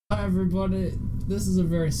everybody. This is a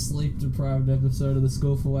very sleep-deprived episode of the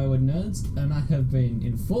School for Wayward Nerds, and I have been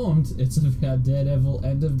informed it's about Daredevil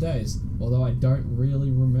End of Days, although I don't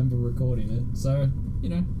really remember recording it, so, you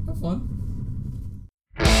know, have fun.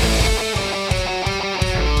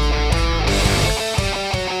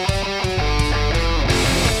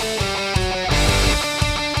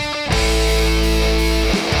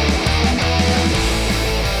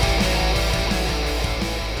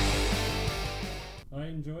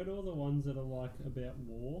 Enjoyed all the ones that are like about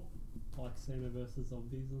war, like Santa vs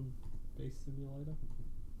Zombies and Beast Simulator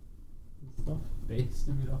and stuff. Beast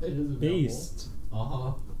Simulator. Beast.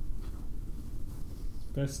 Uh-huh.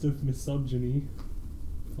 Best of misogyny.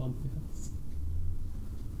 Funhouse.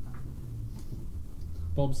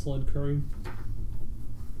 Bobsled crew.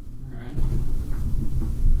 Alright.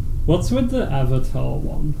 What's with the Avatar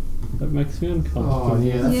one? That makes me uncomfortable. Oh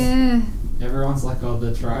yeah. Yeah. Everyone's like, oh,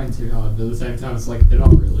 they're trying too hard, but at the same time, it's like they're not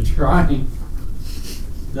really trying.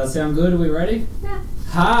 Does that sound good? Are we ready? Yeah.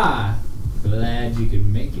 Ha! Glad you could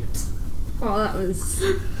make it. Oh, that was...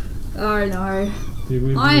 Oh no. Did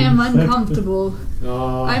we I lose am that? Oh. uncomfortable.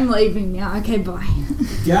 I'm leaving now. Okay, bye.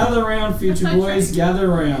 Gather round, future boys, gather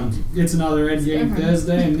round. It's another Ed Game Okay.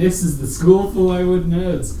 Thursday, and this is the School for Wayward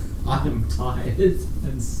Nerds. I am tired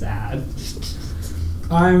and sad.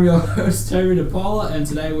 I am your host, Terry DePaula, and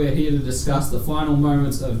today we're here to discuss the final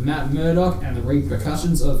moments of Matt Murdock and the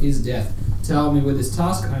repercussions of his death. To help me with this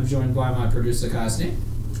task, I'm joined by my producer, Kai Steen,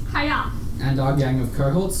 Hiya. and our gang of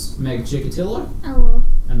cohorts, Meg Chikatilo, Hello.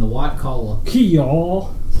 and the White Collar. Kia.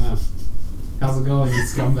 Wow. How's it going, you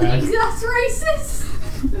scumbag? That's racist.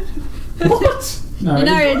 What? No, You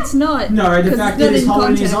know, it's not. no, the 'cause fact it's that he's not in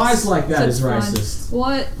holding his context, eyes like that so is it's fine. racist.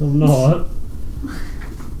 What? I'm not.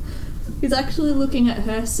 He's actually looking at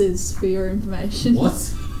hearses for your information.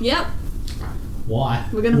 What? Yep. Why?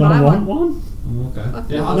 We're gonna Do buy I want one. one? Oh, okay. Fuck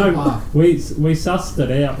Yeah, yeah. Hunter No, Park. we sussed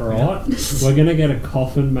it out, right? We're gonna get a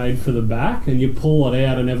coffin made for the back, and you pull it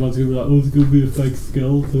out, and everyone's gonna be like, "Oh, it's gonna be a fake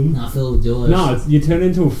skeleton." I feel delish. No, you turn it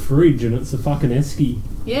into a fridge, and it's a fucking esky.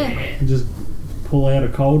 Yeah. You just pull out a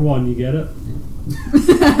cold one, you get it.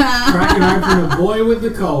 Cracking open a boy with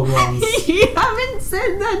the cold ones. You haven't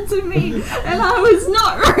said that to me, and I was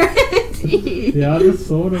not ready. Yeah, I just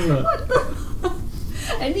thought of it. What the?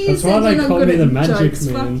 And you That's said why they you're not call good me at the Magic jokes.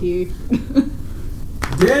 Man. Fuck you.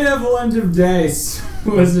 Daredevil End of Days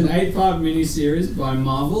was an 8-part miniseries by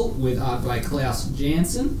Marvel with art by Klaus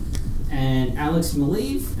Janson and Alex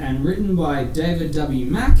Maleev, and written by David W.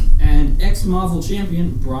 Mack and ex-Marvel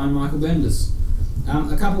champion Brian Michael Bendis.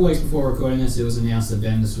 A couple weeks before recording this, it was announced that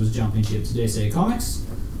Bendis was jumping ship to DC Comics.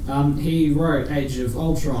 He wrote Age of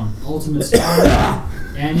Ultron, Ultimate Spider-Man,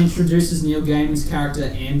 and introduces Neil Gaiman's character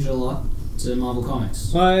Angela to Marvel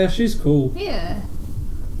Comics. Oh yeah, she's cool. Yeah.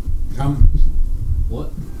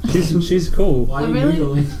 What? She's cool. Why are you really?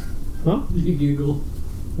 Googling? Huh? You Google.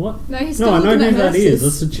 What? No, he's still No, I know looking who at that is.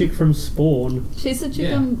 hearses. That's the chick from Spawn. She's the chick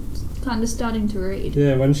Yeah. I'm kind of starting to read.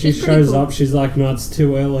 Yeah, when she She's pretty shows cool. up, she's like, "No, it's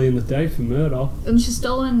too early in the day for murder." And she's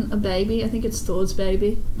stolen a baby. I think it's Thor's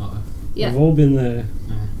baby. Uh-oh. Yeah. We've all been there.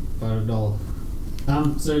 About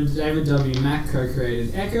 $1. So David W. Mack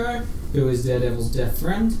co-created Echo, who is Daredevil's deaf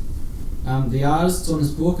friend. The artists on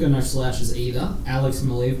this book are no slouches either. Alex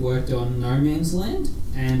Maleev worked on No Man's Land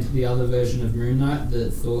and the other version of Moon Knight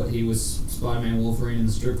that thought he was Spider-Man Wolverine in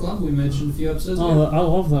the strip club we mentioned a few episodes Oh, ago. I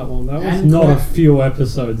love that one. That was And not Cla- a few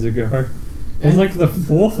episodes ago. It was And- like the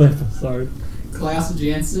 4th episode. Klaus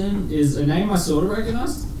Janson is a name I sort of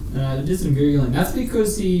recognised. I did some Googling. That's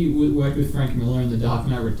because he worked with Frank Miller in The Dark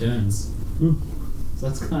Knight Returns. Hmm. So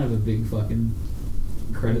that's kind of a big fucking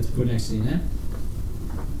credit to put next to your name.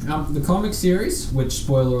 The comic series, which,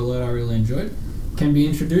 spoiler alert, I really enjoyed, can be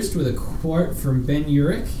introduced with a quote from Ben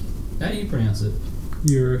Urich. How do you pronounce it?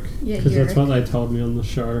 Urich. Yeah, Because that's Urich. what they told me on the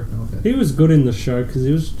show. Okay. He was good in the show because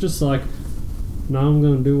he was just like, "No, I'm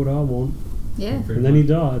going to do what I want." Yeah. And then he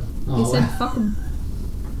died. He said, "Fuck him."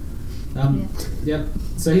 Yep.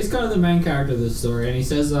 So he's kind of the main character of this story, and he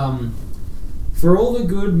says, for all the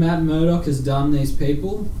good Matt Murdock has done these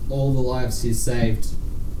people, all the lives he's saved,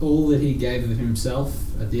 all that he gave of himself,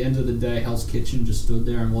 at the end of the day, Hell's Kitchen just stood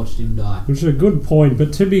there and watched him die. Which is a good point,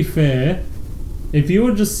 but to be fair, if you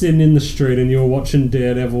were just sitting in the street and you were watching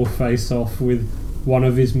Daredevil face off with one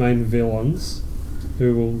of his main villains,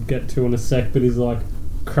 who we'll get to in a sec, but he's like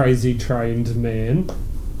crazy trained man,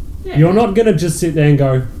 Yeah. you're not going to just sit there and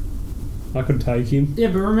go, "I could take him." Yeah,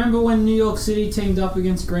 but remember when New York City teamed up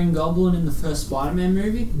against Green Goblin in the first Spider-Man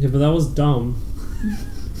movie? Yeah, but that was dumb.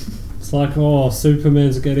 It's like, oh,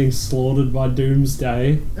 Superman's getting slaughtered by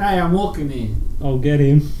Doomsday. Hey, I'm walking in. I'll get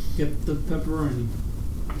him. Get the pepperoni.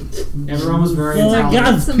 Everyone was very Oh my Italian.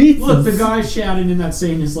 God, Some- pizza! Look, the guy shouting in that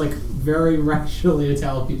scene is like very racially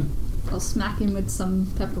Italian. I'll smack him with some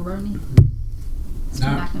pepperoni. No.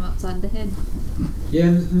 Smack him upside the head.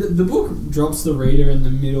 Yeah, the book drops the reader in the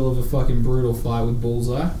middle of a fucking brutal fight with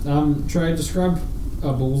Bullseye. Trey, describe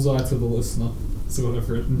a Bullseye to the listener. That's what I've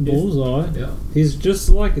written. Bullseye. Yeah. He's just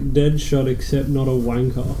like Deadshot, except not a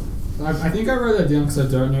wanker. I think I wrote that down because I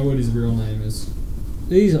don't know what his real name is.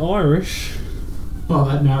 He's Irish. Oh,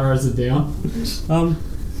 that narrows it down.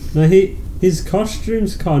 No, his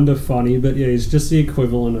costume's kind of funny, but yeah, he's just the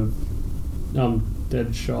equivalent of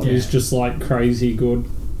Deadshot. Yeah. He's just like crazy good.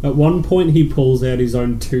 At one point, he pulls out his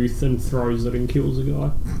own tooth and throws it and kills a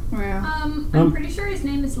guy. Wow. I'm pretty sure his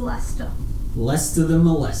name is Lester. Lester the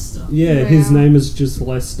Molester. Yeah, his Wow. name is just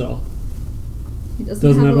Lester. He doesn't,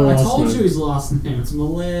 Doesn't have have a I last told name. you his last name. It's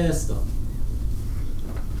Molester.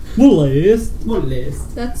 Molest.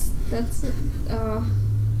 Molest. That's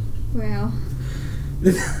wow.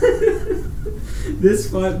 This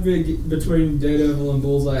fight between Daredevil and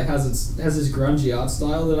Bullseye has this grungy art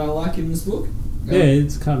style that I like in this book. Yeah,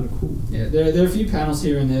 it's kind of cool. Yeah, there are a few panels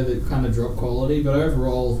here and there that kind of drop quality, but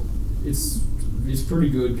overall, it's pretty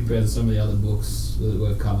good compared to some of the other books that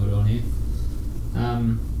we've covered on here.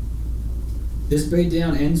 This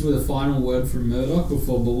beatdown ends with a final word from Murdoch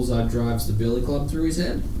before Bullseye drives the billy club through his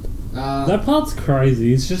head. That part's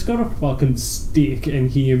crazy. He's just got a fucking stick and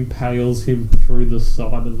he impales him through the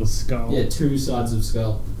side of the skull. Yeah, two sides of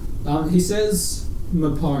skull. He says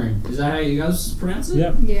Mapone. Is that how you guys pronounce it?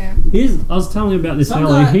 Yep. Yeah. I was telling you about this Some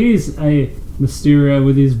earlier. guy- Here's a Mysterio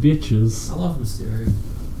with his bitches. I love Mysterio.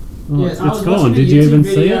 Oh, yeah, it's I was gone. watching a Did you YouTube even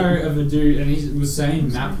see video it? of a dude, and he was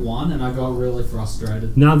saying map 1, and I got really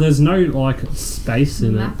frustrated. No, there's no like space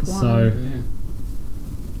in Map it. one. So Yeah.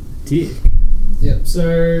 dick. Yep.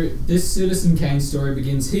 So this Citizen Kane story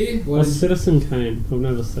begins here. What What's is? Citizen Kane? I've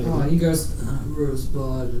never seen Oh, it. he goes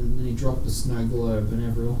Rosebud, and then he dropped the snow globe, and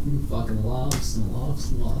everyone fucking laughs and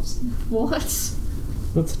laughs and laughs. What?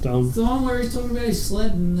 That's dumb. It's the one where he's talking about his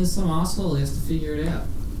sled, and there's some asshole he has to figure it out.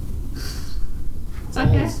 It's all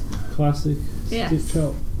Okay. his Classic. Yeah. Stitch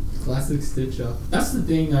up. Classic stitch up. That's the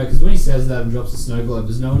thing though, because when he says that and drops the snow globe,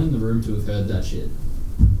 there's no one in the room to have heard that shit.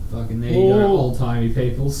 Fucking there you go, Oh. old timey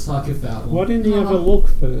people. Suck if that one. Why didn't you have a look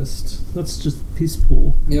first? That's just piss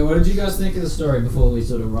poor. Yeah, what did you guys think of the story before we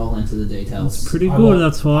sort of roll into the details? It's pretty I good. went-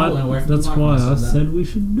 That's I why. went away from the That's mic why when I said that. said we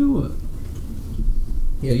should do it.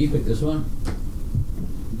 Yeah, you picked this one.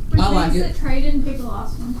 Which I like means it. that Trey didn't pick the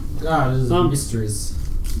last one. Ah, this is Um, mysteries.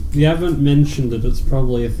 You haven't mentioned it. It's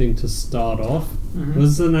probably a thing to start off. Mhm.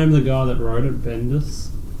 What's the name of the guy that wrote it? Bendis.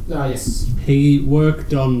 Ah, yes. He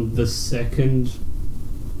worked on the second,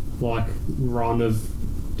 like, run of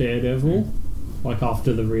Daredevil, like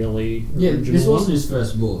after the really Yeah, original this one. wasn't his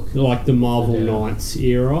first book. Like the Marvel Yeah. Knights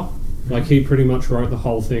era. Like he pretty much wrote the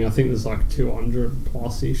whole thing. I think there's like 200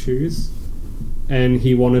 plus issues, and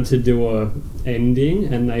he wanted to do a ending,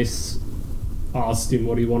 and they asked him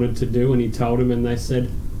what he wanted to do, and he told him, and they said,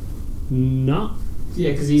 "Nah."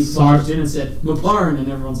 Yeah, because he Sorry. barged in and said, McLaren, and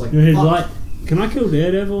everyone's like, And he's "Fuck." like, "Can I kill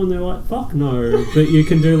Daredevil?" And they're like, "Fuck no." But you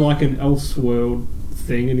can do like an Elseworld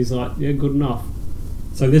thing, and he's like, "Yeah, good enough."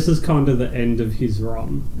 So this is kind of the end of his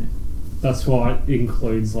run. That's why it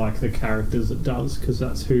includes like the characters it does, because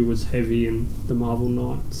that's who was heavy in the Marvel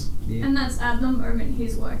Knights. Yeah. And that's at the moment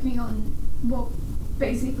he's working on, well,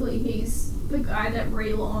 basically he's the guy that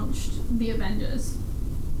relaunched the Avengers.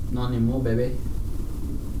 Not anymore, baby.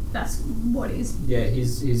 That's what he's Yeah,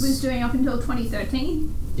 he's was doing up until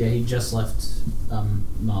 2013. yeah, he just left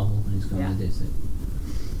Marvel and he's going to DC.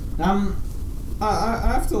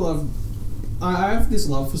 I have to love. I have this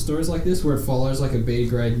love for stories like this where it follows like a B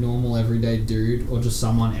grade normal everyday dude or just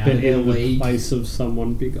someone out But of their in the league. place of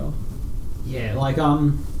someone bigger. Yeah, like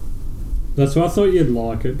That's why I thought you'd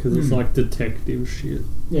like it, because it's Hmm. like detective shit.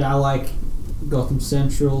 yeah, I like Gotham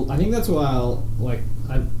Central. I think that's why I'll like.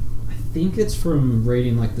 I think it's from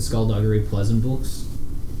reading like the Skullduggery Pleasant books,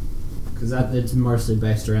 because that it's mostly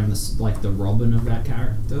based around this like the Robin of that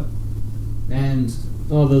character, and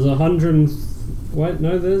Oh, there's 100. Wait,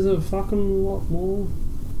 no, there's a fucking lot more.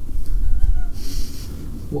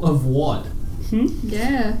 of what?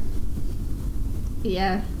 Yeah.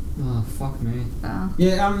 Yeah. Oh fuck me. Oh.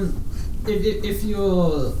 Yeah, if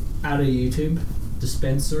you're at a YouTube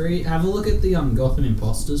dispensary, have a look at the Gotham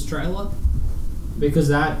Imposters trailer, because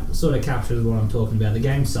that sort of captures what I'm talking about. The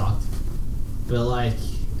game sucked, but like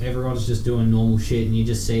everyone's just doing normal shit, and you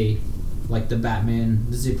just see like the Batman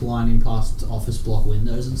zip lining past office block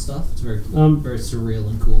windows and stuff. It's very very surreal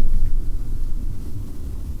and cool.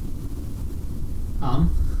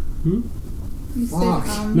 You Fuck.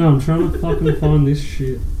 said, No, I'm trying to fucking find this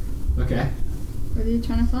shit. Okay. What are you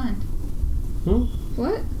trying to find? Huh?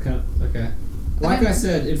 What? Okay. Like I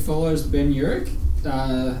said, it follows Ben Urich.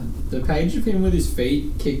 The page of him with his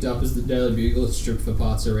feet kicked up as the Daily Bugle is stripped for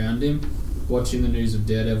parts around him. Watching the news of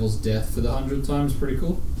Daredevil's death for the 100th time is pretty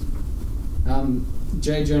cool.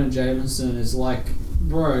 J. Jonah Jameson is like,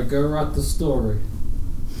 bro, go write the story.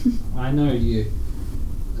 I know you.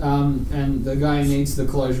 And the guy needs the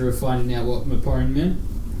closure of finding out what Mapone meant.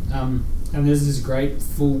 And there's this great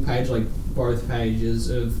full page, like both pages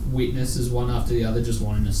of witnesses, one after the other, just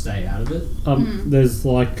wanting to stay out of it. There's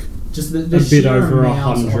like Just the a bit sheer over amount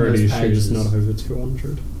on 100 those issues, pages. not over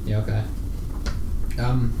 200. Yeah, okay.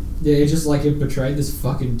 Yeah, it just like it betrayed this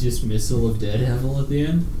fucking dismissal of Daredevil at the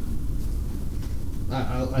end.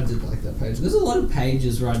 I did like that page. There's a lot of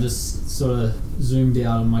pages where I just sort of zoomed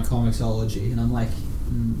out on my comicsology, and I'm like,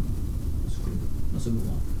 that's good. That's a good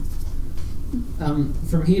one.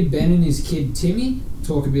 From here, Ben and his kid Timmy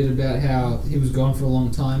talk a bit about how he was gone for a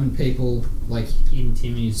long time, and people like in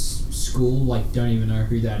Timmy's school like don't even know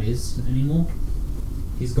who that is anymore.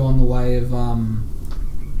 He's gone the way of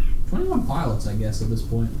 21 Pilots, I guess, at this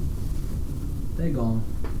point. They're gone.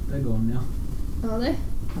 They're gone now. Are they?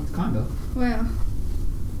 Kind of. Wow.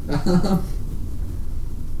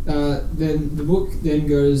 Then the book then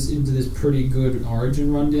goes into this pretty good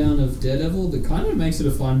origin rundown of Daredevil that kind of makes it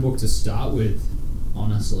a fun book to start with,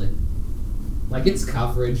 honestly. Like, its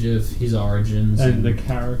coverage of his origins. And the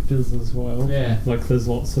characters as well. Yeah. Like, there's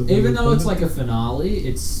lots of... Even them. though it's like a finale,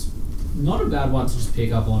 it's not a bad one to just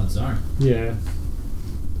pick up on its own. Yeah.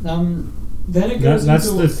 Then it goes That's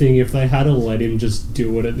into... the thing, if they had let him just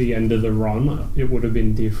do it at the end of the run, it would have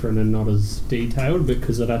been different and not as detailed,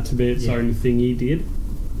 because it had to be its own thing he did.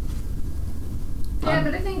 Yeah,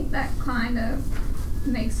 but I think that kind of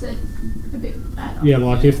makes it a bit better. Yeah,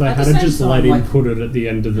 like if they At the had same just time, let him like- put it at the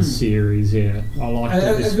end of the series, yeah. I like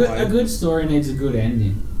it this way. a good story needs a good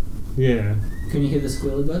ending. Yeah. Can you hear the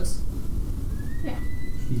squealy birds? Yeah.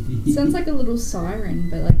 Sounds like a little siren,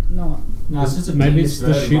 but like not. No, it's just a Maybe dingus it's the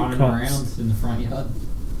bird sheep running cocks. around in the front yard.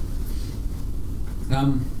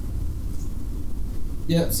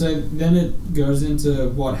 Yeah, so then it goes into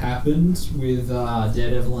what happened with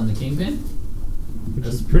Daredevil and the Kingpin. Which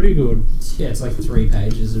is pretty good. Yeah, it's like 3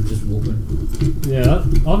 pages of just whooping. Yeah,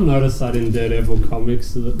 I've noticed that in Daredevil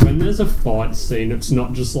comics, that when there's a fight scene, it's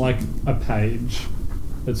not just like a page.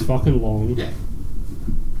 It's fucking long. Yeah.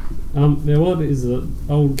 Yeah, what is it?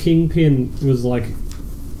 Old Kingpin was like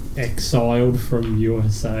exiled from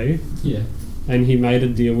USA, Yeah. and he made a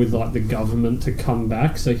deal with like the government to come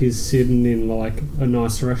back, so he's sitting in like a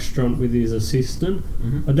nice restaurant with his assistant.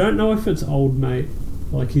 Mm-hmm. I don't know if it's old mate,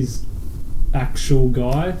 like his actual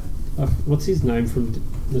guy. What's his name from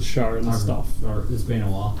the show and stuff? It's been a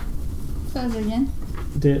while. Say it again.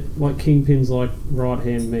 Like Kingpin's like right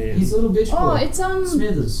hand man. His little bitch Oh, boy. it's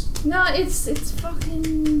Smithers. No, it's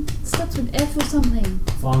fucking starts with F or something.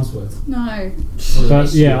 Farnsworth. No,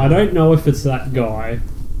 But yeah, I don't know if it's that guy.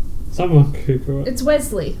 Someone Cooper. it's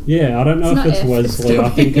Wesley. Yeah, I don't know It's if not it's F, it's Wesley. I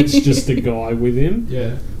think it's W. just a guy with him.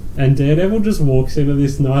 Yeah. And Daredevil just walks into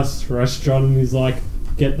this nice restaurant and he's like,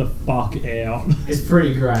 "Get the fuck out." It's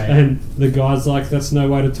pretty great. And the guy's like, "That's no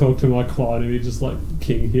way to talk to my client." And he just like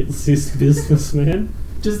king hits this businessman.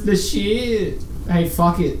 Just the sheer, hey,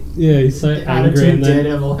 fuck it, Yeah, he's so angry. attitude And then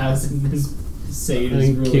Daredevil has in this scene is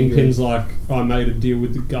and really Kingpin's good. like, "I made a deal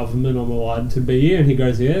with the government. I'm allowed to be here." And he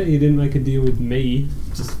goes, "Yeah, you didn't make a deal with me."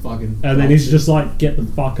 Just fucking. And then he's just like, "Get the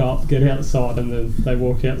fuck up, get outside." And then they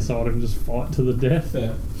walk outside and just fight to the death.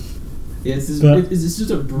 Yeah, it's But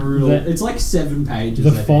just a brutal. It's like 7 pages.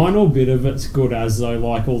 The I think. final bit of it's good as though,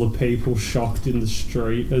 like, all the people shocked in the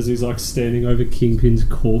street as he's like standing over Kingpin's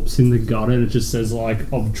corpse in the gutter, and it just says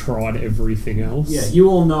like, "I've tried everything else." Yeah, you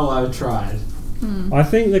all know I've tried. I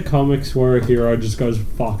think the comics where a hero just goes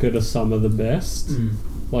fucker to some of the best.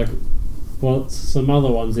 Like, well, some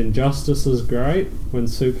other ones. Injustice is great when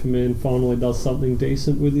Superman finally does something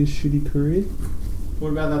decent with his shitty career. What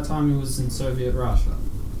about that time he was in Soviet Russia?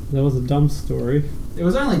 That was a dumb story. It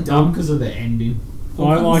was only dumb because of the ending.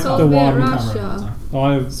 I like the Soviet one. Russia.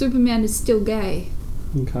 I've Superman is still gay.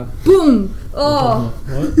 okay. Boom! Oh,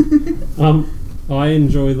 What? I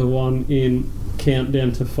enjoy the one in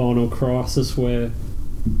Countdown to Final Crisis where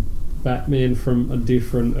Batman from a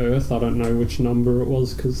different Earth, I don't know which number it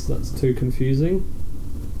was because that's too confusing.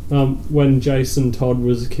 When Jason Todd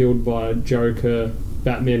was killed by Joker,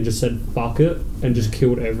 Batman just said fuck it and just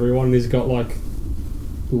killed everyone. He's got like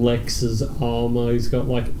Lex's armor, he's got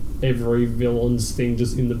like every villain's thing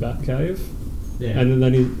just in the Batcave. Yeah. And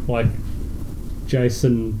then he, like,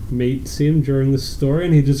 Jason meets him during the story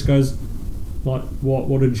and he just goes, like,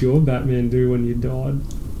 what did your Batman do when you died?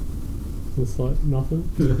 It's like nothing.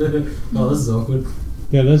 Oh, this is awkward.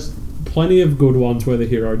 Yeah, there's plenty of good ones where the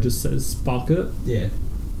hero just says "fuck it," Yeah.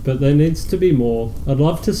 but there needs to be more. I'd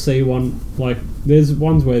love to see one like there's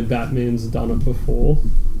ones where Batman's done it before,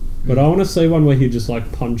 but I want to see one where he just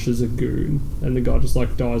like punches a goon and the guy just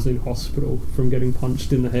like dies in hospital from getting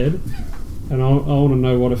punched in the head, and I want to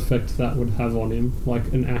know what effect that would have on him,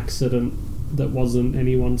 like an accident that wasn't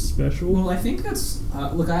anyone special. Well, I think that's...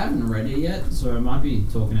 look, I haven't read it yet, so I might be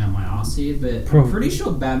talking out my ass here, but Probably. I'm pretty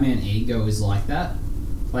sure Batman Ego is like that.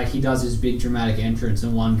 Like, he does his big dramatic entrance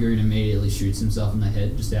and one goon immediately shoots himself in the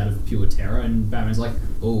head just out of pure terror, and Batman's like,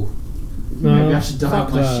 oh, maybe I should die fuck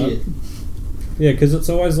with my that. shit. Yeah, because it's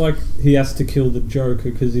always like he has to kill the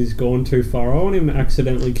Joker because he's gone too far. I want him to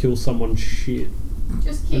accidentally kill someone's shit.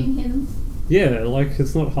 Just king him. Yeah, like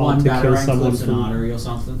it's not hard One to kill batarang someone clips an from... artery or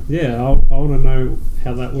something. Yeah, I want to know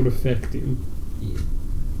how that would affect him. Yeah.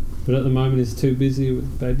 But at the moment he's too busy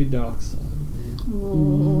with Baby Darkseid.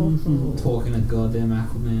 Talking to goddamn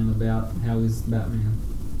Aquaman about how he's Batman.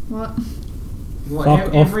 What? What, Fuck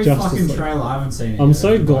off, every Justice fucking League. trailer, I haven't seen it I'm yet,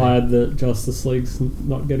 so everybody. glad that Justice League's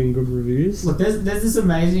not getting good reviews. Look, there's this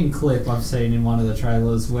amazing clip I've seen in one of the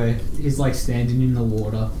trailers where he's like standing in the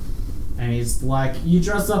water and he's like, you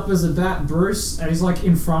dress up as a bat, Bruce, and he's like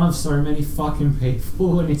in front of so many fucking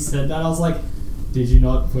people and he said that. I was like, did you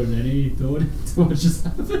not put any thought into what just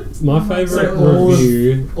happened? My favourite So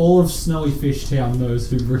review, all of Snowy Fish Town knows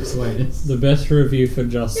who Bruce Wayne is. the best review for Yeah,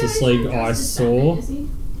 Justice he's League not I dressed as saw... Batman, is he?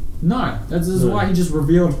 No, that's No. why he just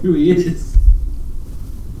revealed who he is.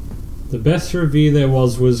 The best review there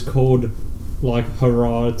was called, like,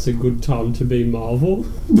 hurrah, it's a good time to be Marvel.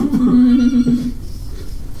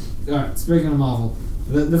 Alright, speaking of Marvel,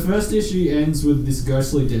 the first issue ends with this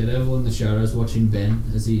ghostly Daredevil in the shadows watching Ben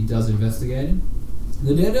as he does investigating.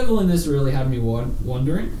 The Daredevil in this really had me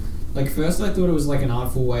wondering. Like, first I thought it was like an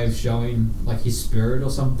artful way of showing like his spirit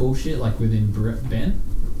or some bullshit, like within Ben.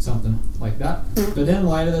 Something like that. But then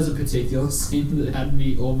later there's a particular scene that had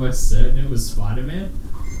me almost certain it was Spider-Man.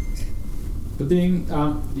 But then,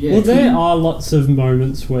 yeah. Well, there are lots of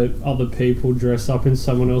moments where other people dress up in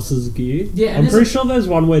someone else's gear. Yeah, and I'm there's pretty a- sure there's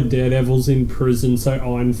one where Daredevil's in prison, so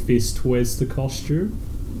Iron Fist wears the costume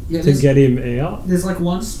Yeah, to there's, get him out. there's like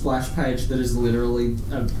one splash page that is literally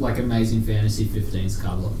like Amazing Fantasy 15's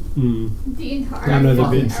cover. Mm. The entire I know the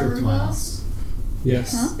fucking bit. Tripped my Arrowverse. ass.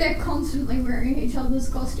 Yes. Huh? They're constantly wearing each other's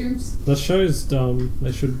costumes. That show's dumb.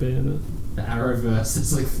 They should ban it. The Arrowverse,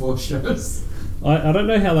 there's like 4 shows. I don't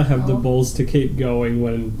know how they have the Oh. balls to keep going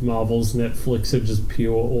when Marvel's Netflix are just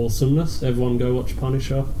pure awesomeness. Everyone go watch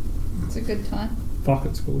Punisher. It's a good time. Fuck,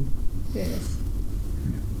 it's good. Yes.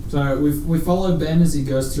 So we follow Ben as he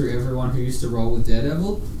goes through everyone who used to roll with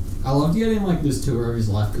Daredevil. I loved getting like this tour of his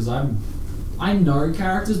life because I know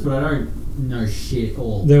characters, but I don't know shit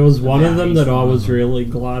all. There was one of about them each that I one of was them. really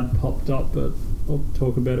glad popped up, but I'll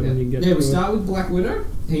talk about it when you get Yeah, to we it. start with Black Widow.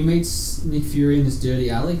 He meets Nick Fury in this dirty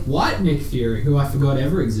alley. White Nick Fury, who I forgot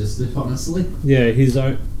ever existed, honestly. Yeah, he's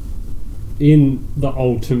in the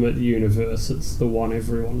Ultimate Universe. It's the one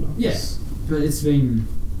everyone knows. Yes. But it's been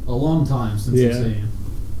a long time since I've Yeah. seen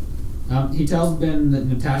him. He tells Ben that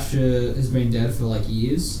Natasha has been dead for like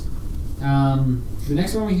years. The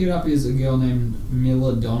next one we hit up is a girl named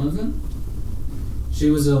Mila Donovan. She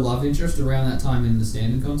was a love interest around that time in the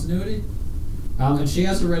standard continuity. And she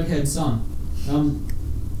has a redhead son.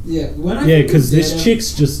 Yeah, when I Yeah, think of because this Daredevil-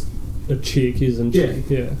 chick's just a chick, isn't Yeah.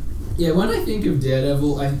 she? Yeah. Yeah, when I think of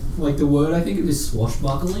Daredevil, the word I think of is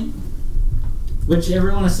swashbuckling, which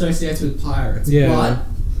everyone associates with pirates. Yeah.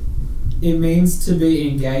 But it means to be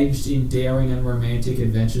engaged in daring and romantic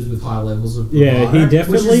adventures with high levels of Yeah, bravado, he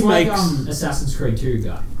definitely which is like, makes- Assassin's Creed 2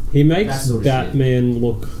 guy. He That makes sort of Batman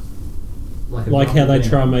look Like, a like how they proper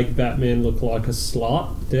try and man. make Batman look like a slut.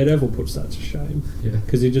 Daredevil puts that to shame Yeah.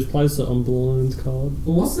 because he just plays the I'm blind card.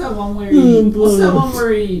 Well, what's that one where Mm, what's that blah. one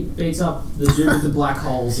where he beats up the dude with the black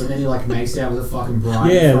holes and then he like makes out with a fucking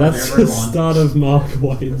bride? Yeah, in front that's of the everyone? start of Mark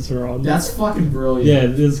Waid's run. That's fucking brilliant. Yeah,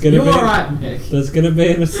 there's gonna You're be alright, Nick. there's gonna be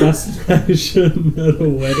an assassination at a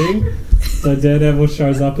wedding. So Daredevil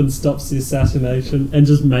shows up and stops the assassination and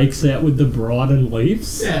just makes out with the bride and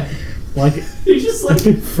leaves, Yeah. like He's just like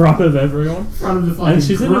in front of everyone. in front of the fucking And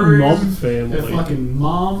she's in a groom, mob her family. fucking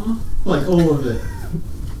mum, like all of it.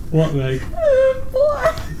 What, mate?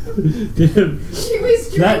 Boy. Damn, She was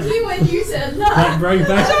That- drinking when you said that. that brings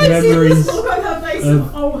back I don't see memories the look on her face of-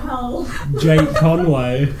 of oh hell. Jake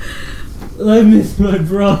Conway. I miss my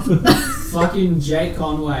brother. Fucking Jake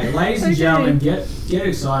Conway. Ladies and Okay. gentlemen, get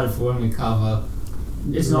excited for when we cover.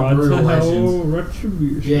 It's not Right Brutal to Legends. hell,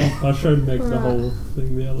 retribution. Yeah. I showed Meg the Right. whole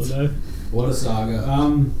thing the other day. What a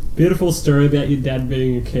saga. Beautiful story about your dad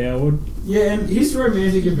being a coward. Yeah, and his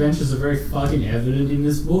romantic adventures are very fucking evident in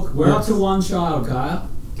this book. We're up to one child, Kyle.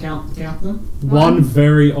 Count them. One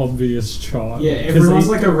very obvious child. Yeah, 'Cause everyone's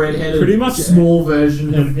he- like a redheaded, pretty much- small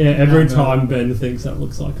version of And every Matt time Ben thinks that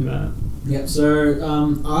looks like Matt. Yep,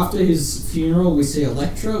 so after his funeral, we see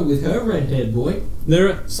Electra with her redhead boy. They're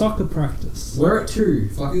at soccer practice. We're at 2,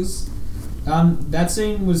 fuckers. That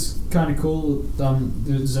scene was kind of cool.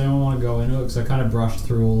 Does anyone want to go into it? Because I kind of brushed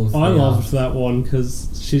through all of I the, loved that one because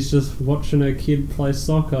she's just watching her kid play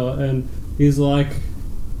soccer and he's like,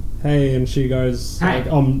 hey, and she goes, Hey.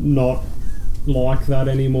 like, I'm not like that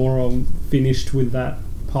anymore. I'm finished with that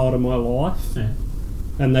part of my life. Yeah.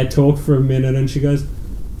 And they talk for a minute and she goes,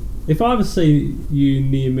 if I ever see you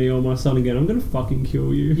near me or my son again, I'm going to fucking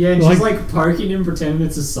kill you. Yeah, and she's like poking him, pretending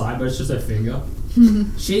it's a side, but it's just her finger.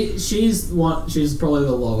 She's probably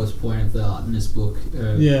the lowest point of the art in this book.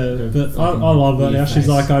 Yeah, but I love that now. She's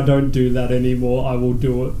like, I don't do that anymore. I will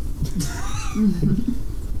do it.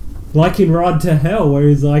 Like in Ride to Hell, where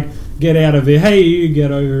he's like, get out of here. Hey, you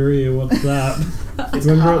get over here. What's that?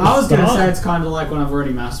 Remember at the I was going to start? say it's kind of like when I've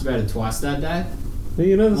already masturbated twice that day.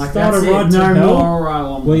 You know the Like, start that's of it, Ride to no Hell? more, I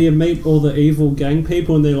want Where more. you meet all the evil gang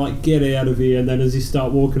people and they're like, get out of here. And then as you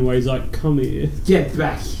start walking away, he's like, come here. Get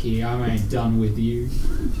back here, I ain't done with you.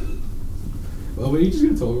 Well, we're just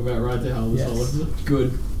going to talk about Ride to Hell this Yes. whole episode.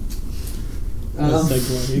 Good. That's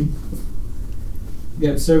segueing.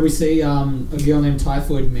 Yep, so we see a girl named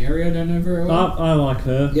Typhoid Mary, I don't know very well. I like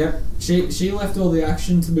her. Yep, she left all the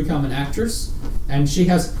action to become an actress, and she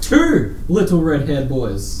has 2 little red-haired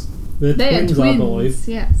boys. They're They are twins, I believe. twins,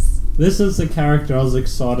 yes. This is the character I was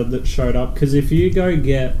excited that showed up because if you go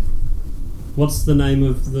get what's the name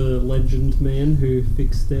of the legend man who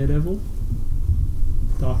fixed Daredevil?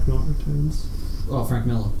 Dark Knight Returns. Oh, Frank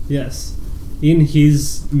Miller. Yes, in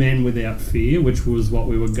his Man Without Fear, which was what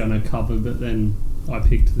we were gonna cover, but then I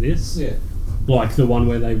picked this, Yeah. like the one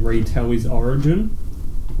where they retell his origin.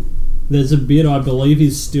 There's a bit I believe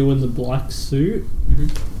he's still in the black suit,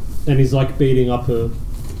 and he's like beating up a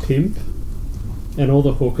pimp. And all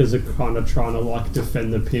the hookers are kind of trying to like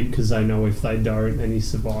defend the pimp because they know if they don't and he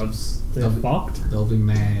survives, they're They'll be- fucked. They'll be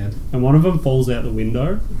mad. And one of them falls out the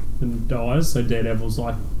window and dies. So Daredevil's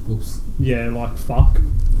like, Oops. yeah, like fuck.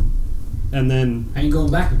 And then Ain't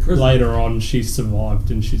going back to prison. later on, she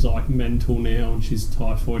survived and she's like mental now and she's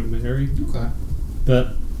Typhoid Mary. Okay.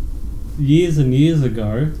 But years and years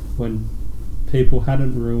ago, when people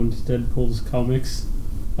hadn't ruined Deadpool's comics,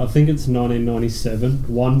 I think it's 1997.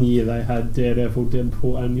 1 year they had Daredevil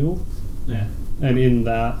Deadpool annual, Yeah. and in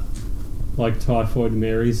that, like Typhoid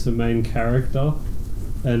Mary's the main character,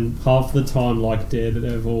 and half the time like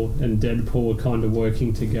Daredevil and Deadpool are kind of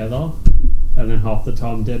working together, and then half the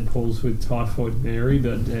time Deadpool's with Typhoid Mary,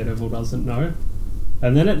 but Daredevil doesn't know.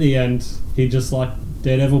 And then at the end, he just like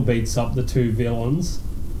Daredevil beats up the 2 villains,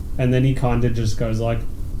 and then he kind of just goes like,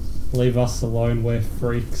 "Leave us alone, we're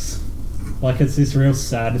freaks." Like, it's this real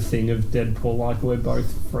sad thing of Deadpool, like, we're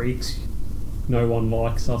both freaks. No one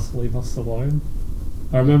likes us, leave us alone.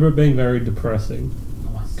 I remember it being very depressing,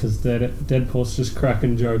 Nice. because Deadpool's just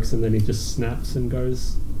cracking jokes and then he just snaps and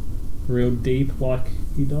goes real deep like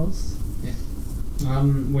he does.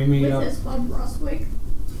 We meet With up. his Bob Ross wig.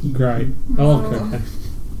 Great. I love cocaine.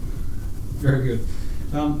 Very good.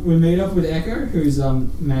 We meet up with Echo, who's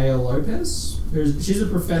Maya Lopez. She's a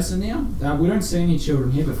professor now. We don't see any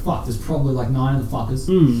children here, but fuck, there's probably like 9 of the fuckers.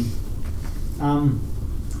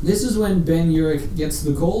 This is when Ben Urich gets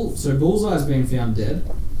the call, so Bullseye's been found dead.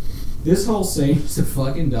 This whole scene is a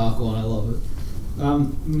fucking dark one, I love it.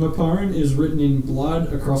 Maporin is written in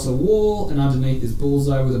blood across a wall, and underneath is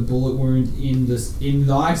Bullseye with a bullet wound in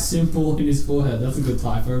thy symbol in his forehead. That's a good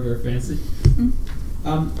typo, very fancy.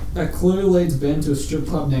 A clue leads Ben to a strip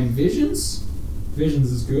club named Visions.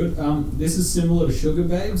 Visions is good. This is similar to Sugar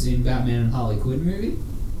Babes in Batman and Harley Quinn movie.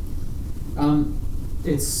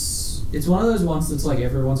 It's one of those ones that's like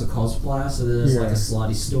everyone's a cosplayer, so there's like a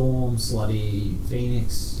Slutty Storm, Slutty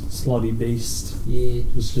Phoenix. Slutty Beast. Yeah.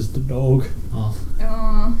 It's just a dog. Oh,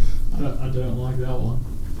 Aw. I don't like that one.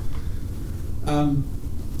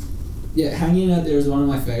 Yeah, hanging out there is one of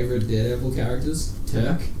my favourite Daredevil characters,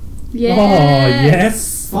 Turk. Yes. Oh,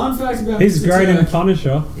 yes! Fun fact about He's Mr. great in Turk,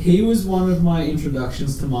 Punisher. he was one of my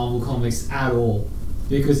introductions to Marvel Comics at all,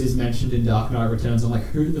 because he's mentioned in Dark Knight Returns. I'm like,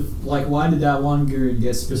 why did that one goon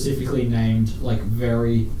get specifically named, like,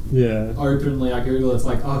 very Yeah. openly? I Google it, it's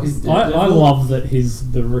like, oh, he's I Daredevil. love that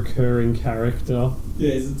he's the recurring character.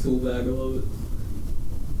 Yeah, he's a tool bag, I love it.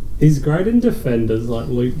 He's great in Defenders, like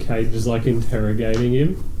Luke Cage is like interrogating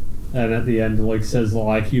him. And at the end, Luke says,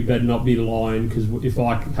 like, you better not be lying, because if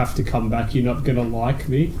I have to come back, you're not going to like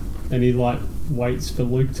me. And he, like, waits for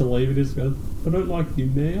Luke to leave and just goes, I don't like you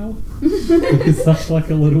now. He's such, like,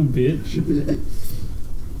 a little bitch.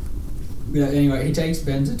 Yeah, anyway, he takes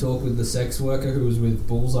Ben to talk with the sex worker who was with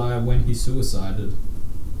Bullseye when he suicided.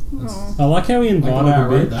 Aw. I like how he invited Like the way I a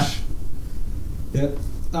read bitch. that. Yep.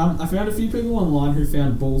 I found a few people online who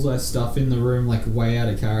found Bullseye stuff in the room like way out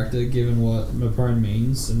of character, given what Mapone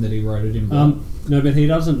means and that he wrote it in blood. No, but he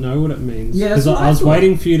doesn't know what it means. Yeah, because that's what I I was thought.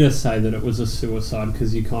 waiting for you to say that it was a suicide,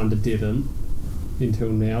 because you kind of didn't until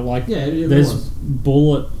now. Like, Yeah, it there's was.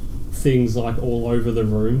 bullet things like all over the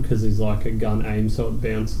room because he's like a gun aimed, so it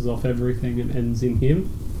bounces off everything and ends in him.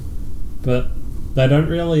 But they don't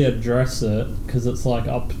really address it because it's like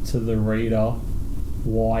up to the reader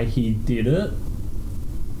why he did it.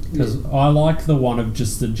 Because I like the one of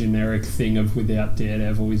just the generic thing of without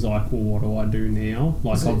Daredevil. He's like, well, what do I do now?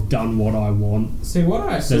 Like, See- I've done what I want. See, what I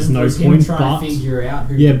There's assumed no was him point, trying but- to figure out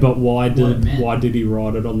who... Yeah, but why it did meant. he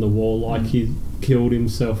write it on the wall? Like, he killed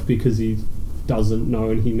himself because he doesn't know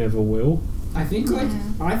and he never will. I think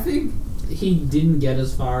Yeah. he didn't get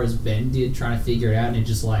as far as Ben did trying to figure it out, and it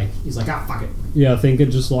just like he's like, fuck it. Yeah, I think it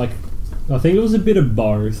was a bit of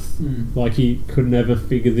both. Hmm. Like, he could never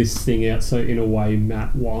figure this thing out, so in a way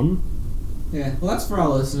Matt won. Yeah, well, that's for our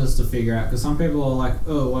listeners to figure out, because some people are like,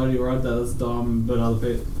 oh, why did he write that? That's dumb. But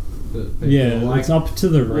other people Yeah, are like, it's up to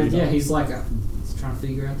the well, reader. yeah, he's like, he's trying to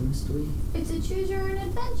figure out the mystery. It's a choose your own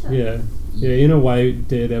adventure. Yeah, in a way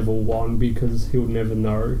Daredevil won because he'll never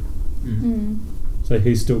know. Mm. So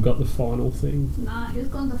he's still got the final thing. Nah, he's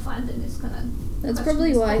going to find it and he's gonna... That's question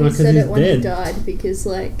probably why himself. No, he 'cause said he's it when dead. he died, because,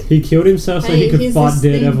 like... He killed himself so Hey, he could here's fight this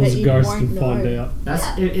thing Daredevil's that you ghost won't and find know. out.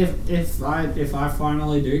 That's if I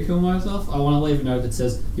finally do kill myself, I want to leave a note that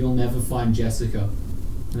says you'll never find Jessica,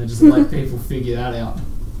 and then just let people figure that out.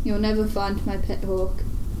 You'll never find my pet hawk.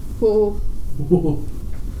 Oh,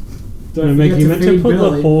 Don't You forget meant to feed put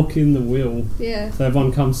Billy. the hawk in the will. yeah. So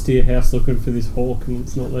everyone comes to your house looking for this hawk and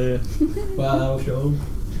it's not there. Wow, that'll show 'em.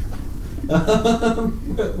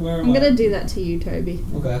 Where am I'm I? gonna do that to you, Toby.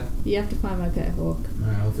 Okay. You have to find my pet hawk.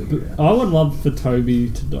 Alright, I'll figure it out. I would love for Toby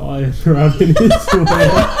to die around in his will.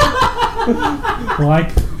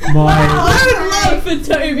 Like, I would love for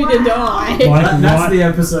Toby to die. Like, That's right- the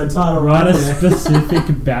episode title write a there.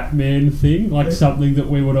 specific Batman thing, like something that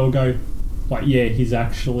we would all go, like, yeah, he's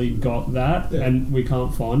actually got that, Yeah. and we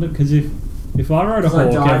can't find it. Because if I wrote a 'Cause I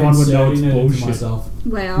hawk, died everyone would know it's inserting it into bullshit. myself.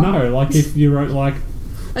 Wow. No, like if you wrote like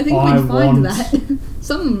I think I we'd find want- that.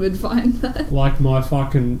 Someone would find that. my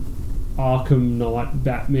fucking Arkham Knight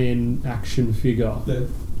Batman action figure, Yeah.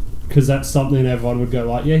 because that's something everyone would go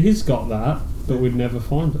like, yeah, he's got that, but we'd never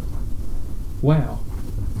find it. Wow.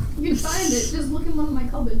 You can find it, just look in one of my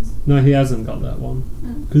cupboards. No, he hasn't got that one.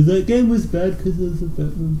 Oh. Because that game was bad because there's a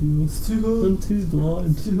Batmobile. It's too hard. I'm too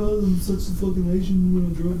blind. Too hard. I'm such a fucking Asian when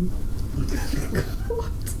I drive it.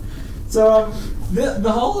 So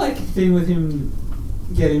the whole like thing with him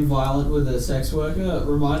getting violent with a sex worker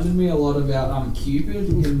reminded me a lot about Cupid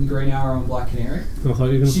in Green Arrow and Black Canary. I thought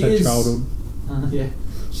you were going to She say is- childhood. Yeah,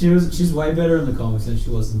 she's way better in the comics than she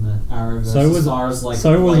was in the Arrowverse. So was- as far as like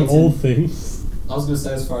So was blatant- all things. I was gonna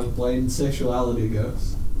say as far as blatant sexuality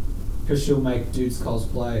goes, because she'll make dudes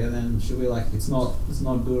cosplay and then she'll be like, it's not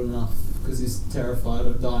good enough because he's terrified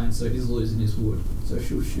of dying, so he's losing his wood, so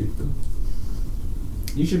she'll shoot them.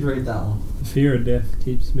 You should read that one. The fear of death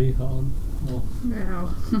keeps me hard. Well, Wow.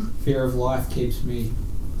 fear of life keeps me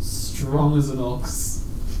strong as an ox.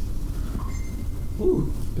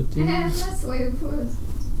 Ooh. But Yeah, that's the way to put it.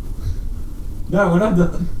 No, we're not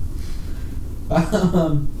done.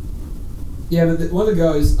 Yeah, but what it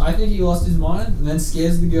goes, I think he lost his mind and then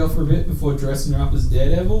scares the girl for a bit before dressing her up as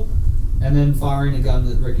Daredevil and then firing a gun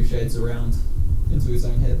that ricochets around into his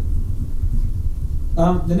own head.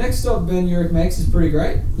 The next stop Ben Urich makes is pretty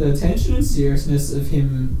great. The tension and seriousness of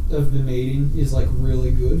the meeting is like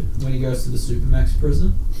really good when he goes to the Supermax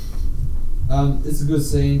prison. It's a good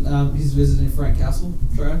scene. He's visiting Frank Castle,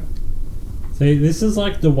 Trey. see, this is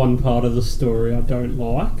like the one part of the story I don't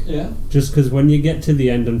like. Yeah. Just because when you get to the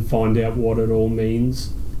end and find out what it all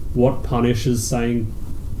means, what Punisher's saying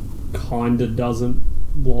kinda doesn't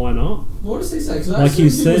line up. What does he say? Because Like he he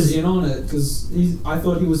was says- in on it. Because I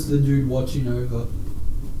thought he was the dude watching over.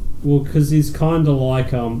 Well, because he's kinda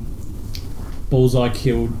like, Bullseye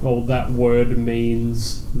killed, or that word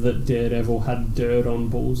means that Daredevil had dirt on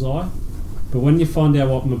Bullseye. But when you find out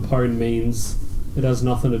what Mapone means, it has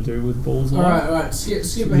nothing to do with Bullseye. All right. Skip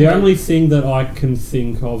The ahead. only thing that I can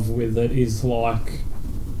think of with it is like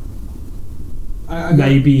I got,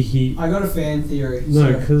 maybe he I got a fan theory.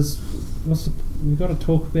 no, so- because We got to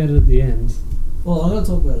talk about it at the end. Well, I'm gonna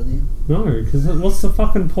talk about it then. No, because what's the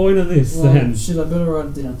fucking point of this then? Shit, I better write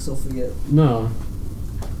it down because I'll forget. No.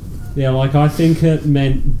 Yeah, like I think it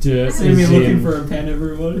meant dirt. See me as looking in- for a pen,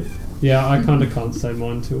 everybody. Yeah, I kind of can't say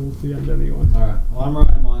mine till the end anyway. Alright, well, I'm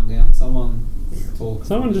writing mine down. Someone talk.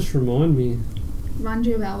 Someone just remind me. Remind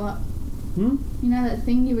you about what? Hmm? You know that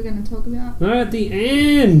thing you were going to talk about? No, at the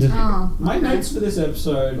end. Oh. My okay. notes for this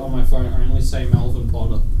episode on my phone only say Melvin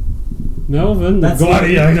Potter. Melvin, the That's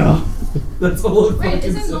gladiator. That's all it Wait, fucking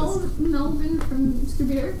isn't says. Melvin from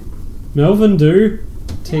Scooby-Doo? Melvin do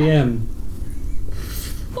TM.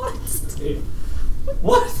 What?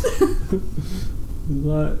 What? He's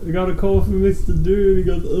like, I got a call from Mr. Do, and he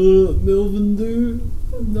goes, Melvin Do.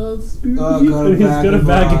 Not Scooby. And he's got a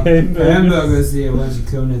bag of hamburgers. Hamburgers here. Why don't you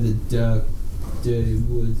come to the dark, dirty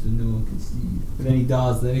woods where no one can see you? And then he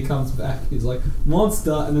does. Then he comes back. He's like,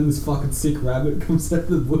 monster. And then this fucking sick rabbit comes out of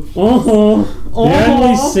the bush. Oh, Oh. the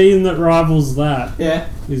only scene that rivals that Yeah.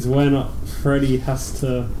 is when Freddy has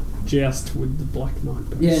to joust with the Black Knight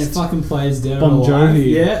Ghost. Yeah, and it fucking plays down Bon alive.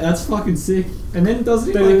 Jovi. Yeah, that's fucking sick. And then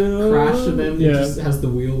doesn't he like crash and then Yeah. it just has the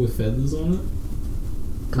wheel with feathers on it?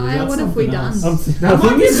 Kaya, That's what have we something done? else. I That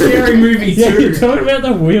might be a it's- scary movie Yeah, too. you're talking about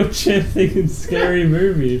the wheelchair thing in Scary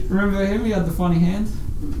Movie. Remember him? He had the funny hand.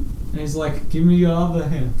 And he's like, give me your other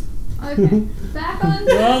hand. Okay. Back on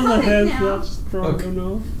The other topic hand's now. not strong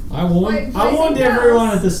enough. I warned, Wait, I warned Jason everyone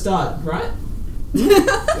Wells. at the start, right?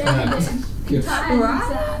 Yeah, you did. Good. Tired Right. of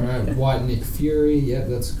that. Right, White Nick Fury, yep,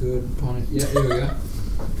 that's good. Pony, yeah, here we go.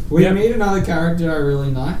 We Yep. meet another character I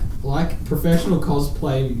really like professional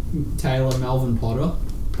cosplay Taylor Melvin Potter.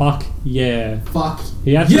 Fuck yeah. Fuck.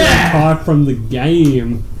 He actually Yeah! retired from the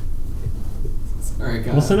game. Alright,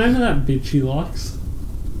 guys. What's the name of that bitch he likes?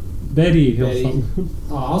 Betty or Betty. something.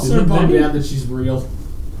 Oh, I was Is so it bummed Betty? out that she's real.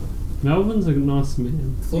 Melvin's a nice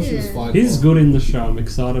man. I thought she was Yeah. fight He's club. good in the show. I'm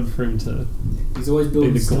excited for him to He's always be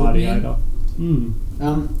building the gladiator. Hmm.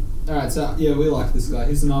 Alright, so yeah, we like this guy.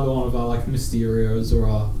 He's another one of our like Mysterios or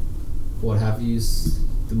our what have yous,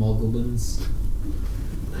 Demoglobins.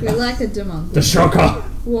 We like a demon. The Shocker!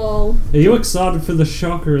 Whoa. Are you excited for the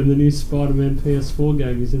Shocker in the new Spider-Man PS4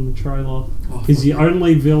 game? He's in the trailer. Oh, He's the fuck.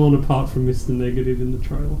 only villain apart from Mr. Negative in the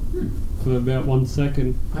trailer. For about 1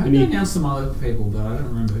 second. I And heard he- they announced some other people, but I don't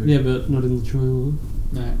remember who. Yeah, but not in the trailer.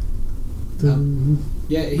 No.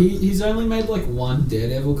 Yeah, he's only made like one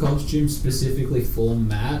Daredevil costume specifically for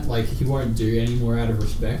Matt. Like he won't do any more out of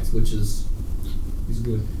respect, which is he's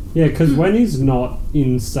good. Yeah, because when he's not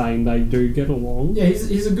insane, they do get along. Yeah,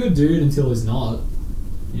 he's a good dude until he's not.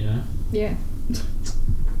 You know. Yeah.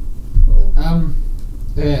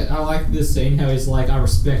 Yeah, I like this scene how he's like, I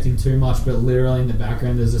respect him too much, but literally in the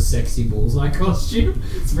background there's a sexy bullseye costume.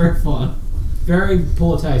 It's very fun. Very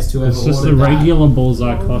poor taste whoever It's just a ordered that. regular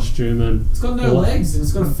Bullseye costume, and It's got no Well- legs and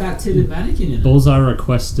it's got a fat titted mannequin in it. Bullseye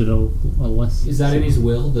requested a less. Is that in his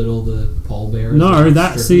will that all the pole bearers? No, are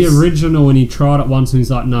that's the strippers? original, and he tried it once, and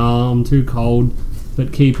he's like, "Nah, I'm too cold,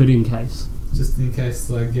 but keep it in case." Just in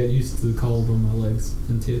case I get used to the cold on my legs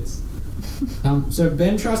and tits. So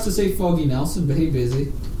Ben tries to see Foggy Nelson, but he's busy.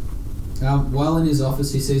 While in his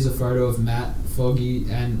office, he sees a photo of Matt, Foggy,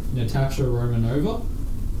 and Natasha Romanova.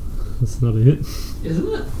 That's not it. Isn't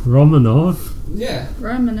it? Romanov. Yeah.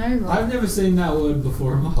 Romanova. I've never seen that word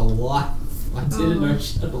before in my whole life. I didn't know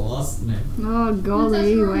she had a last name. Oh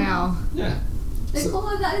golly, Natasha wow. Yeah. They call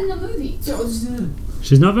her that in the movie.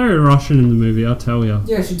 She's not very Russian in the movie, I'll tell you.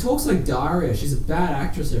 Yeah, she talks like Daria. She's a bad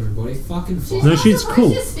actress, everybody. Fucking She's fuck. No, not she's supposed cool.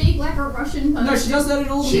 to speak like a Russian person. No, she does that in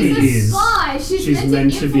all the She She's movies. a is. spy. She's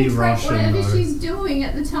meant to be infiltrate Russian, whatever though. she's doing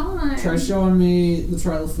at the time. Try showing me the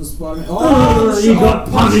trailer for Spider-Man. You got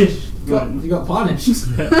punished. You got punished.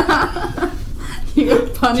 You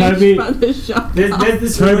got punished Toby- by the shock. There's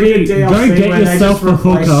this Toby, really good DLC go get where yourself they a just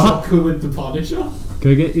replace hooker. Shocker with the Punisher.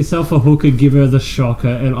 Go get yourself a hooker, give her the Shocker,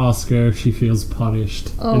 and ask her if she feels punished.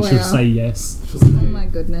 Oh, and she'll wow. say yes. Oh my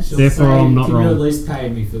goodness. She'll Therefore, say, I'm not Can wrong. you at least pay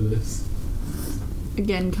me for this?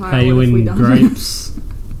 Again, Kyle, Pay you what have we in done? grapes.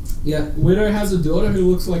 Yeah, Widow has a daughter who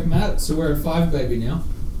looks like Matt, so we're at 5 baby now.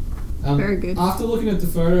 Very good. After looking at the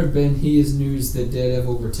photo, Ben hears news that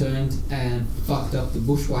Daredevil returned and fucked up the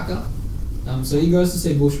Bushwhacker. So he goes to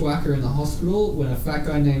see Bushwhacker in the hospital when a fat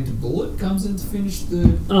guy named Bullet comes in to finish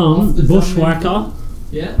the off the Bushwhacker. dumb man.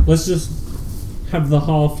 Yeah. Let's just have the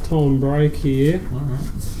half-time break here. Alright.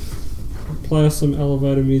 Play us some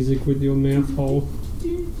elevator music with your mouth hole.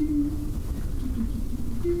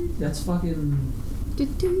 That's fucking Do,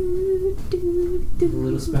 do, do, the do.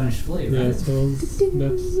 Little Spanish Flea, right? Yeah, that's what I was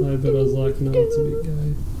about to say, but I was like, no, it's a bit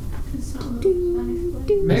gay. It's not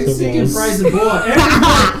really Mexican Yes, it was. praise the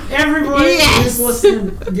board. Everybody Yes. who's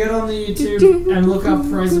listening, get on the YouTube and look up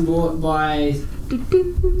Praise the Board by the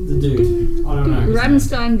dude. I don't know. his name.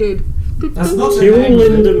 Rammstein dude. That's not the Till name.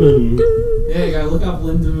 Lindemann. There you go. Look up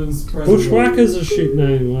Lindeman's Praise the Board. Bushwhacker's a shit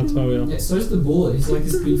name, I tell you. Yeah, so's the bullet. He's like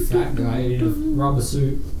this big fat guy in a rubber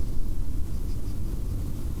suit.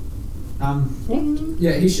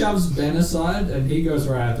 Yeah, he shoves Ben aside and he goes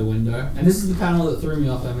right out the window. And this is the panel that threw me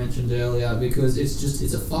off I mentioned earlier because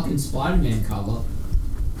it's a fucking Spider-Man cover.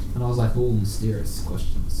 And I was like, ooh, mysterious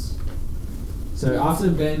questions. So after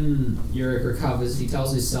Ben Urich recovers, he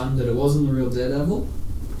tells his son that it wasn't the real Daredevil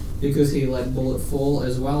because he let Bullet fall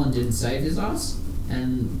as well and didn't save his ass.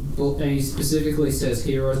 And he specifically says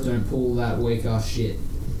heroes don't pull that weak ass shit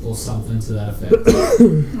or something to that effect.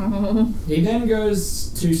 Oh. He then goes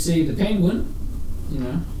to see the Penguin, you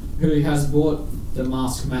know, who has bought the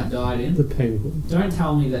mask Matt died in. The Penguin. Don't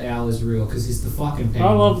tell me the owl is real because he's the fucking penguin.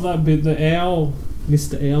 I love that bit. The owl,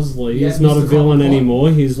 Mr. Owsley, Yeah, is not a Mr. villain Cockpot. anymore.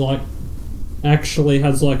 He's like, actually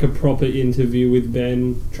has like a proper interview with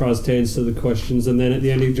Ben, tries to answer the questions, and then at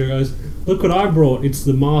the end he goes, look what I brought. It's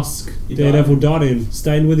the mask He Daredevil died in,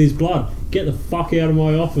 stained with his blood. Get the fuck out of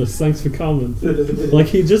my office. Thanks for coming. Like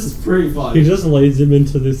he It's just pretty funny. he just leads him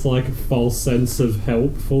into this like false sense of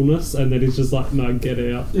helpfulness, and then he's just like, no, get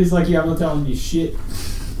out. He's like, yeah, I'm not telling you shit.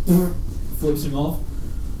 Flips him off.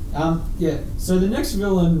 Yeah, so the next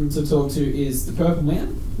villain to talk to is the Purple Man.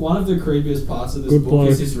 One of the creepiest parts of this Good book bloke.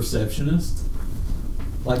 is his receptionist.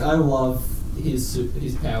 Like, I love his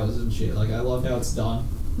powers and shit. Like, I love how it's done.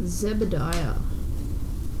 Zebediah.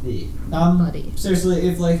 Yeah. Buddy. Seriously,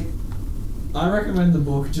 if like, I recommend the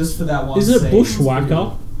book just for that one Is it scene.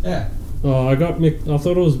 Bushwhacker? Yeah. Oh, I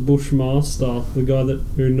thought it was Bushmaster, the guy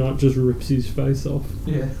who not just rips his face off.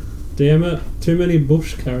 Yeah. Damn it, too many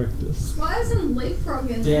Bush characters. Why isn't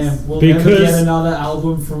Leapfrog in this? Damn, we'll never Because- get another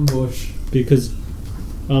album from Bush. Because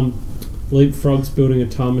Leapfrog's building a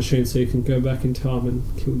time machine so he can go back in time and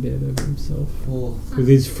kill Daredevil himself Or with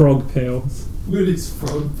his frog powers. with his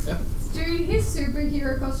frog. Dude, his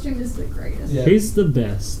superhero costume is the greatest. Yeah. He's the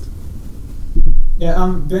best.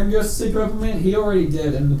 Yeah, Ben goes to see Purple Man. He already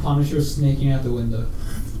did, and the Punisher's sneaking out the window.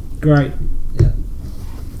 Great. Yeah.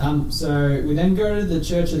 So we then go to the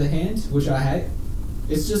Church of the Hand, which I hate.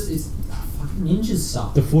 It's fucking ninjas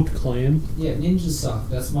suck. The Foot Clan. Yeah, ninjas suck.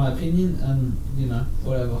 That's my opinion, and you know,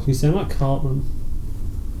 whatever. You sound like Cartman.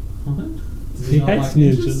 What? Does He not hates like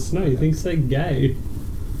ninjas. No, he thinks they're gay.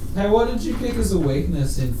 Hey, what did you pick as a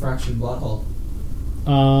weakness in Fractured Butthole?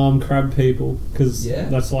 Crab people, because Yeah.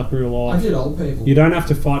 that's like real I life. did old people. You don't have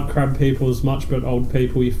to fight crab people as much, but old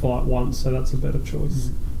people you fight once, so that's a better choice.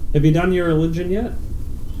 Have you done your religion yet?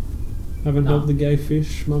 Haven't No. helped the gay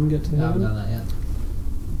fish mum get to No, I haven't heaven? done that yet.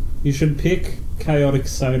 You should pick chaotic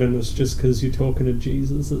Satanist just because you're talking to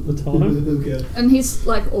Jesus at the time. Okay. And he's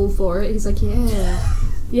like all for it. He's like, yeah.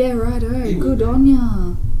 Yeah, righto. He would Good be. on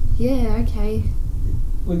ya. Yeah, okay.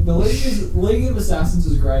 Like, the League of Assassins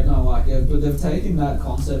is great and I like it, but they've taken that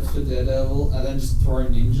concept for Daredevil and then just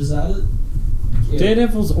thrown ninjas at it. Yeah.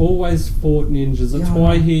 Daredevil's always fought ninjas. That's Yeah, I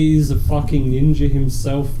why know. he's a fucking ninja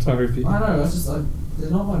himself, Toby. I know, it's just like,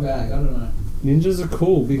 they're not my bag, I don't know. Ninjas are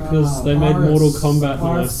cool because they made Pirates- Mortal Kombat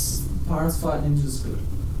nice. Pirates fight ninjas good.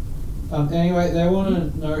 Anyway, they want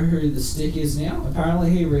to know who the Stick is now.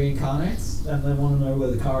 Apparently he reincarnates, and they want to know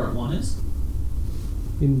where the current one is.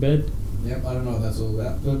 In bed. Yep, I don't know what that's all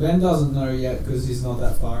about. But Ben doesn't know yet because he's not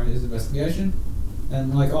that far in his investigation.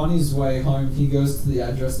 And like on his way home, he goes to the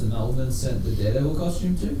address that Melvin sent the Daredevil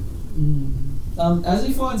costume to. As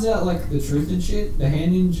he finds out like the truth and shit, the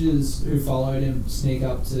hand ninjas who followed him sneak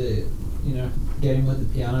up to, you know, get him with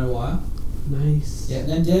the piano wire. Nice. Yeah, and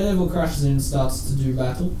then Daredevil crashes in and starts to do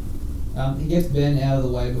battle. He gets Ben out of the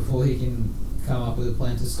way before he can come up with a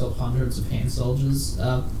plan to stop hundreds of hand soldiers.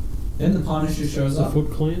 Then the Punisher shows The up Foot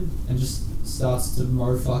Clan. and just starts to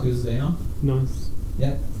mow fuckers down. Nice.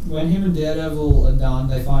 Yep. When him and Daredevil are done,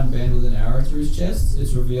 they find Ben with an arrow through his chest.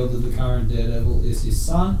 It's revealed that the current Daredevil is his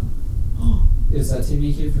son. Is that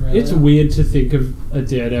Timmy kid from earlier? It's weird to think of a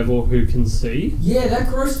Daredevil who can see. Yeah, that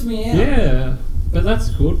grossed me out. Yeah, but that's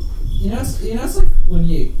good. You know, it's like when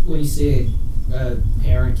you see a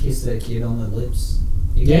parent kiss their kid on the lips.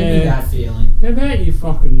 It gave me Yeah. that feeling. How about you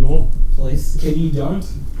fucking not? Please, can you don't?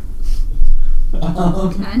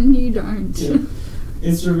 And you don't. Yeah.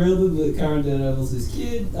 It's revealed that the current Daredevil's his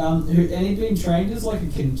kid, and he'd been trained as like a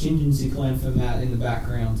contingency plan for Matt in the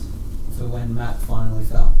background for when Matt finally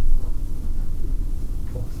fell.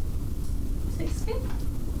 16?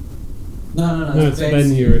 No, No, it's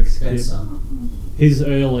Ben Urich's Ben's kid. son. He's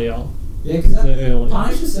earlier. Yeah, because The early.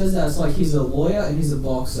 Punisher says that it's like he's a lawyer and he's a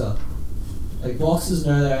boxer. Like boxers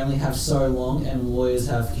know they only have so long, and lawyers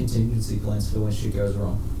have contingency plans for when shit goes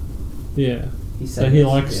wrong. Yeah. He So said he this,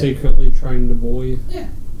 like yeah. secretly trained a boy. Yeah.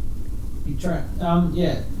 He tried.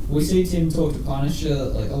 Yeah. We see Tim talk to Punisher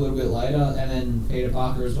like a little bit later, and then Peter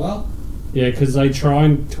Parker as well. Yeah, because they try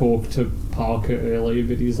and talk to Parker earlier,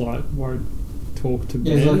 but he's like won't talk to Yeah,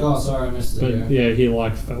 Ben. he's like, oh, sorry, I missed it. but yeah, he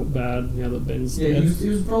like felt bad now that Ben's Yeah, dead. he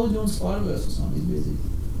was probably doing Spider-Verse or something. He's busy.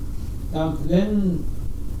 Then,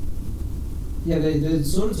 yeah, they're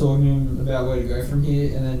sort of talking to him about where to go from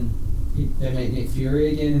here, and then they meet Nick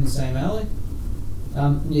Fury again in the same alley.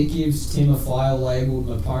 Nick gives Tim a file labelled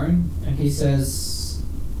Mapone, and he says,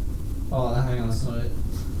 "Oh, hang on, that's not it."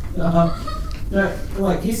 No,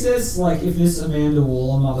 like he says, like if this Amanda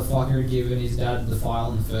Waller motherfucker had given his dad the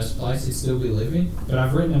file in the first place, he'd still be living. But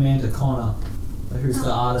I've written Amanda Connor, who's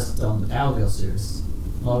the artist on the Power Girl series,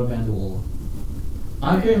 not Amanda Waller.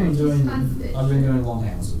 I've been doing long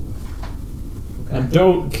hours of work. I Okay?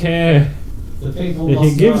 don't care. The people He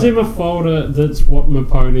must gives know. him a folder that's what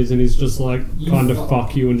Mapone is, and he's just like, You kind of fu-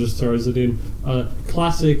 fuck you, and just throws it in. A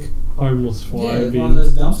classic homeless fire Yeah, bin one of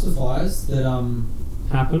those dumpster fires that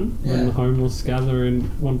happen when Yeah. the homeless gather in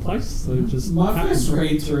one place. They just my happen. first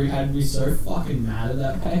read through had me so fucking mad at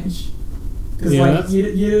that page. Because Yeah, like that's-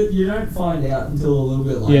 you don't find out until a little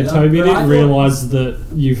bit later. Yeah, Toby but I didn't thought- realise that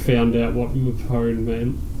you found out what Mapone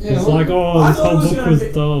meant. Yeah, It's well, like, oh, I this thought whole it was book gonna was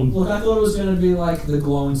be- dumb. Look, I thought it was going to be like the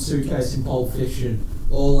glowing suitcase in Pulp Fiction,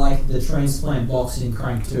 or like the transplant box in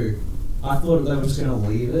Crank 2. I thought they were just going to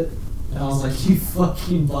leave it, and I was like, you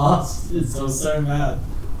fucking bastards! I was so mad.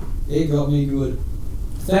 It got me good.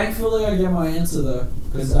 Thankfully, I get my answer though,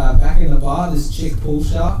 because back in the bar, this chick pool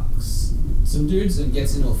sharks some dudes and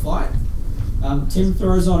gets into a fight. Tim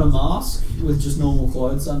throws on a mask with just normal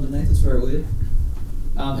clothes underneath. It's very weird.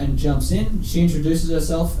 And jumps in. She introduces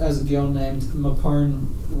herself as a girl named Mapone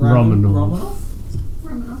Romanov.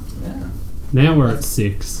 Romanoff. Yeah. Now we're at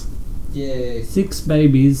 6. Yeah. 6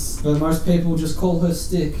 babies. But most people just call her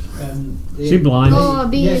Stick. And She blind. Oh,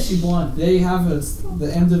 Yeah, bitch. she blind. There you have it.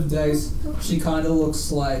 The end of days. She kind of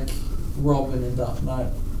looks like Robin in Dark Knight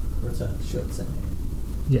Return. Short sentence.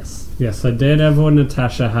 Yes. Yeah, so Daredevil and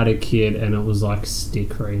Natasha had a kid, and it was like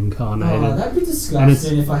Stick reincarnated. Oh, that'd be And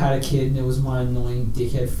disgusting if I had a kid and it was my annoying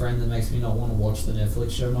dickhead friend that makes me not want to watch the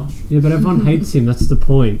Netflix show much. Yeah, but everyone hates him, that's the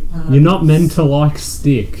point. You're not meant to like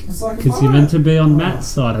Stick. It's like if Because I you're wanna- meant to be on Oh. Matt's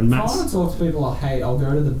side, and If I want Matt's... to talk to people I hate, I'll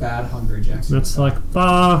go to the bad Hungry Jackson. Matt's like,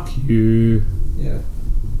 fuck you. Yeah.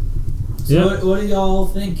 So Yeah. what do y'all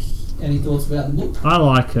think? Any thoughts about the book? I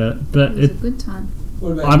like it, but It was a it... good time.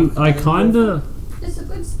 What about you? I kind of... It's a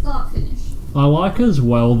good start finish. I like as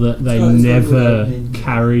well that they It's got a good never opening.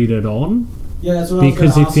 carried it on. Yeah, that's what I was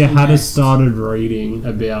Because gonna if you ask had next. started reading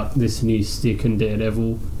about this new Stick and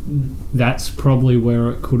Daredevil, Mm. that's probably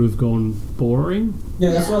where it could have gone boring.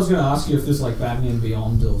 Yeah, that's what I was going to ask you if there's like Batman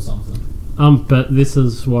Beyond or something. But this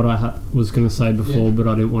is what I was going to say before, Yeah. but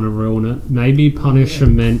I didn't want to ruin it. Maybe Punisher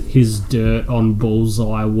meant his dirt on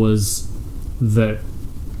Bullseye was that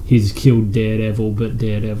he's killed Daredevil, but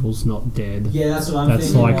Daredevil's not dead. Yeah, that's what I'm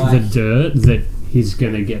That's thinking. like the dirt that he's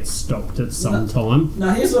going to get stopped at some time.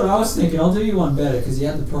 Now, here's what I was thinking. I'll do you one better because he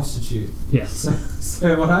had the prostitute. Yes.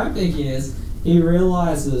 So what I'm thinking is he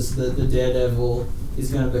realizes that the Daredevil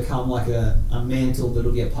is going to become like a mantle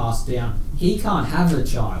that'll get passed down. He can't have a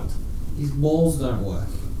child. His balls don't work.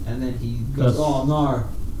 And then he goes, That's- oh no.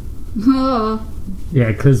 Oh,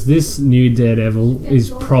 Yeah, because this new Daredevil is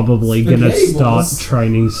probably going to Spaghetti start balls.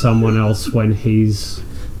 training someone else when he's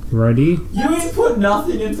ready. You input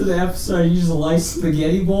nothing into the episode, you just lay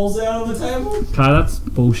spaghetti balls out on the table? Okay, that's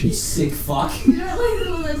You bullshit. sick fuck. You don't lay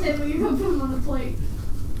them on the table, you can put them on the plate.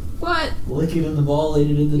 what? Lick it in the bowl, eat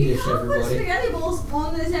it in the You dish, can't put everybody. spaghetti balls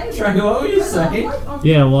on the table. Trey, what were you Put them on saying? the plate on-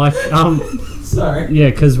 Yeah, like, Sorry. yeah,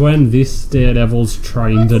 because when this Daredevil's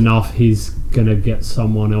trained enough, he's gonna get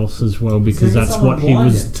someone else as well because gonna get that's someone what he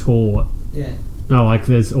was blinded. taught. Yeah. No, like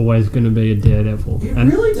there's always gonna be a Daredevil, It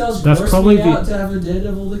and really does that's gross probably me the- out to have a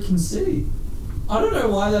Daredevil that can see. I don't know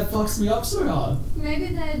why that fucks me up so hard. Maybe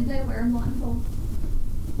they wear a blindfold.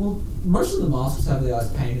 Well, most of the masters have their eyes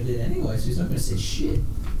painted in anyway, so he's not going to see shit.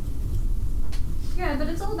 Yeah, but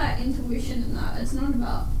it's all about intuition and that. It's not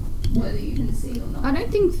about whether you can see or not. I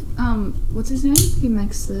don't think, what's his name? He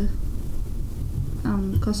makes the,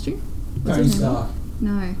 costume? What's Tony his name? Stark,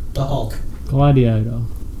 No. the Hulk. Gladiator.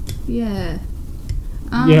 Yeah.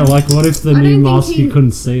 Yeah, like what if the I new don't think mask he- you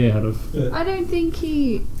couldn't see out of? I don't think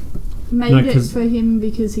he made No, it 'cause- for him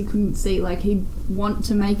because he couldn't see. Like, he'd want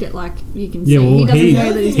to make it like you can Yeah, see. well, he doesn't he-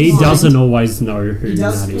 know that he's He blind. doesn't always know who He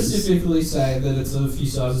does that is. specifically say that it's a few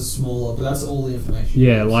sizes smaller, but that's all the information.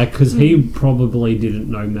 Yeah, like, because he probably didn't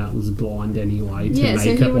know Matt was blind anyway to Yeah, so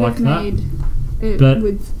make he it would like have that. made it But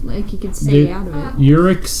with, like, you could see the- out of it.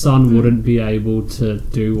 Yurik's son wouldn't be able to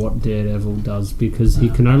do what Daredevil does because he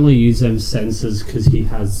can only use them senses because he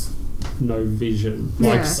has no vision. Yeah.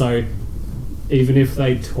 Like, so even if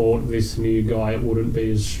they taught this new guy, it wouldn't be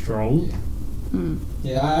as strong Mm.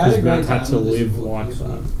 Yeah, I had a because great Matt time had to with this live book, like this that.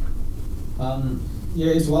 week.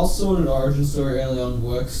 Yeah, his well-sorted origin story early on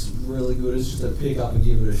works really good. It's just a pick up and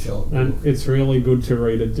give it a shot. And it's really good to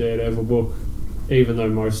read a Daredevil book, even though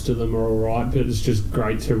most of them are alright, but it's just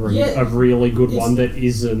great to read Yeah, a really good it's- one that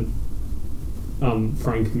isn't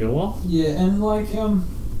Frank Miller. Yeah, and like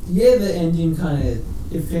yeah, the ending kind of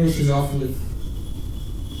it finishes off with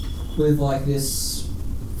like this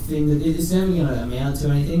thing that it's never going to amount to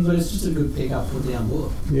anything, but it's just a good pick up, put down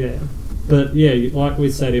book. Yeah. But yeah, like we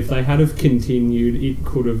said, if they had have continued, it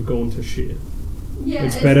could have gone to shit. Yeah,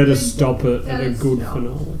 It's better to good stop it that at a it's good stopped.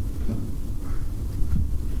 finale.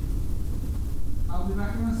 I'll be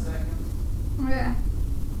back in a second. Yeah.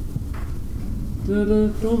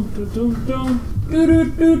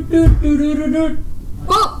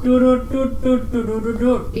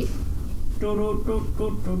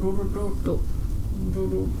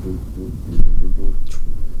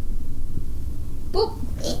 Boop.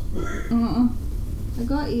 I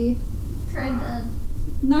got you. Try that.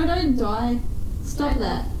 No, don't die. Stop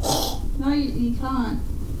that. No, you can't.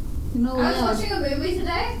 You're not I was allowed. watching a movie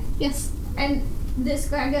today, Yes. and this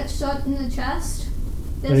guy gets shot in the chest.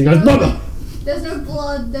 And he goes, "Mother!" There's no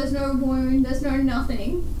blood, there's no wound, there's no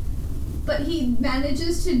nothing. But he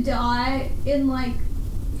manages to die in like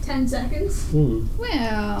 10 seconds. Hmm.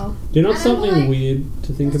 Wow. Do you know And I'm something like, weird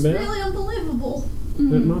to think That's about? really unbelievable. It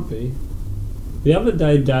might be. The other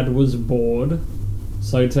day, Dad was bored,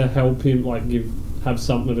 so to help him have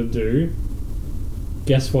something to do,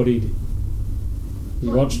 guess what he did? He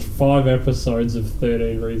What? watched 5 episodes of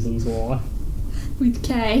 13 Reasons Why. With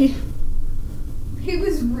Kay. He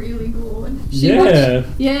was really good. She Yeah,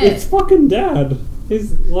 Yeah. it's fucking Dad.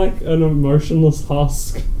 He's like an emotionless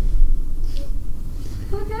husk.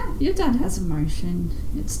 Okay. Your dad has emotion.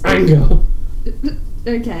 It's Anger.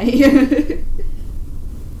 okay.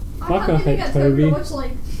 I'm Fuck, I not gonna hate get Toby to Toby. watch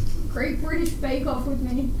like Great British Bake Off with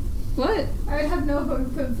me. What? I would have no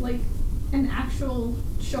hope of like an actual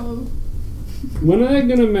show. When are they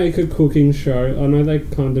gonna make a cooking show? I know they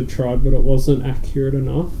kind of tried, but it wasn't accurate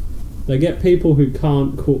enough. They get people who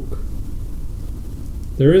can't cook.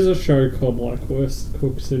 There is a show called like Worst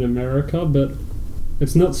Cooks in America, but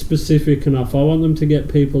it's not specific enough. I want them to get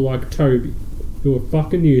people like Toby, who are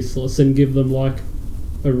fucking useless, and give them like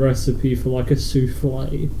a recipe for like a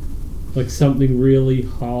souffle, like something really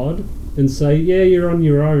hard, and say, yeah, you're on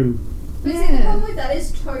your own. But see, the problem with that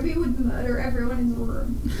is Toby would murder everyone in the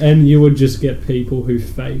room. And you would just get people who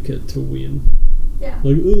fake it to win. Yeah.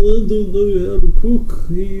 Like, oh, I don't know how to cook.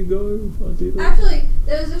 Here you go. I did it. Actually,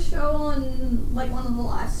 there was a show on like one of the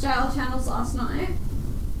lifestyle channels last night,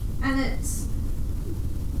 and it's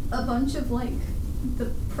a bunch of like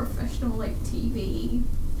the professional like TV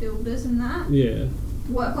builders and that Yeah.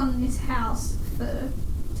 work on this house for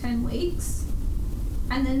 10 weeks,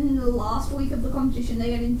 and then in the last week of the competition they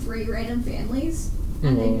get in 3 random families,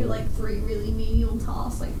 and they do Oh. like 3 really menial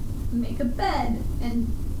tasks, like make a bed and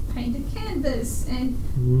paint a canvas, and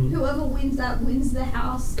whoever wins that wins the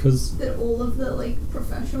house Because that all of the like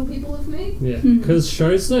professional people have made. yeah, because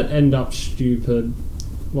shows that end up stupid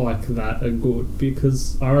like that are good.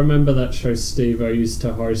 Because I remember that show Steve-O used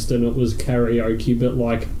to host, and it was karaoke, but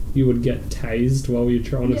like you would get tased while you're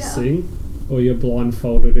trying to Yeah. sing, or you're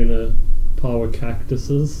blindfolded in a pile of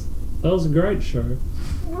cactuses. That was a great show.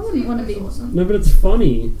 I wouldn't want to be. Awesome. No, but it's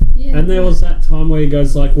funny. Yeah. And there was that time where he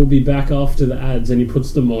goes like, we'll be back after the ads, and he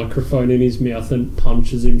puts the microphone in his mouth and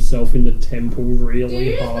punches himself in the temple Did really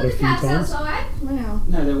you just hard put a the few cats times. outside? Wow.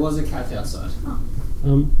 No, there was a cat outside.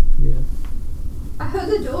 Yeah. I heard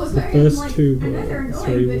the doors The going. I'm first like, 2 I know they're words,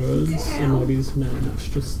 annoying, 3 but words, and damn. that is name. It's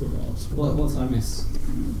just the last one. What's I miss?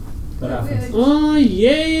 What Weird. happened? Oh, So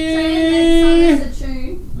yeah! the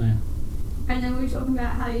tune, Oh, yeah. and then we were talking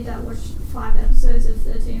about how your dad watched 5 episodes of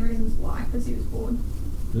 13 Reasons Why because he was bored.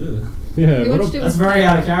 Ugh. Yeah, We what watched a, it That's with very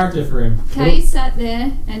out of character for him. Kay sat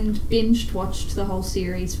there and binged watched the whole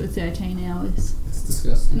series for 13 hours. It's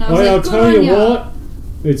disgusting. And I was oh, like, I'll good tell on you ya. what,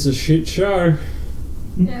 it's a shit show.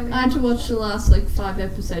 Yeah, we I had to watch the last like 5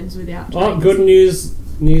 episodes without. Oh, trying good to- news,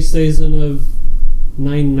 new season of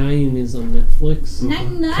Nine is on Netflix.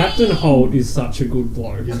 Nine. Captain Holt is such a good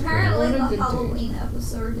bloke. Apparently, What a the good Halloween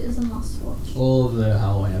episode is a must-watch. All of the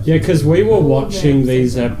Halloween episodes. Yeah, because we were All of watching them.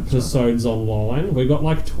 these episodes online. We got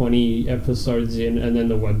like 20 episodes in, and then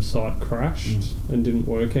the website crashed and didn't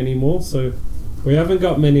work anymore. So we haven't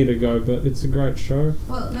got many to go, but it's a great show.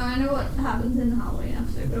 Well, no, I know what happens in the Halloween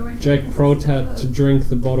episode, but I won't Jake tell you Prolt the had to drink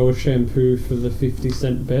the bottle of shampoo for the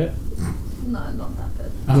 50-cent bet. No, not that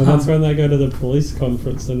bit. Well, that's when they go to the police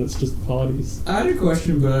conference and it's just parties. I had a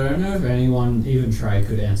question, but I don't know if anyone, even Trey,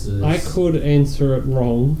 could answer this. I could answer it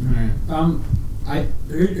wrong. Alright.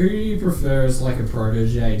 Who do you prefer as like a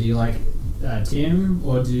protege? Do you like Tim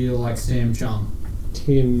or do you like Sam Chung?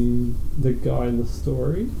 Tim, the guy in the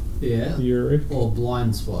story, Yeah. Yuri. Or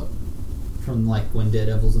Blind Spot from like when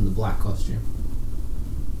Daredevil's in the black costume.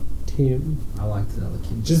 Tim. I liked the other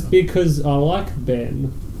kid. Just because I like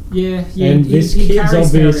Ben. yeah. And this he kid's carries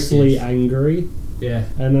obviously heritage. angry. Yeah.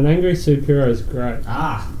 And an angry superhero is great.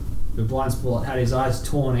 The Blind Spot had his eyes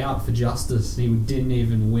torn out for justice. He didn't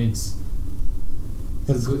even wince.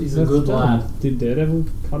 He's a That's good dumb. lad. Did Daredevil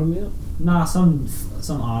cut him out? Nah, some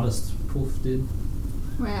artist poof did.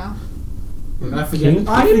 Wow. Look, I Kingpin?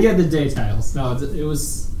 forget the details. No, it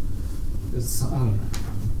was I don't know.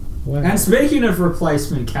 Wow. And speaking of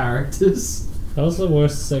replacement characters, That was the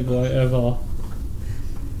worst segue ever.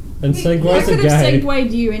 And I segues could are have gay.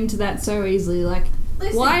 segued you into that so easily. Like,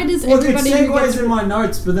 Listen, why does well, it everybody who segues gets in my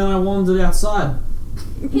notes, but then I wandered outside.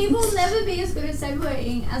 he will never be as good at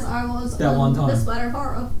segueing as I was That on one time. the Splatter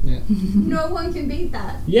Horror. Yeah. No one can beat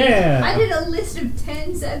that. Yeah! I did a list of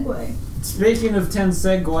 10 segue. Speaking of 10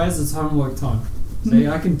 segues, it's homework time. See,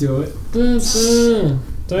 I can do it.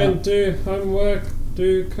 Don't do homework,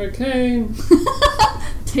 do cocaine.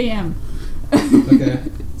 TM? Okay.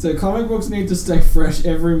 So comic books need to stay fresh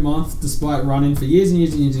every month despite running for years and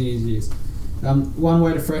years and years and years and years. One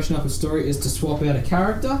way to freshen up a story is to swap out a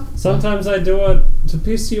character. Sometimes I do it to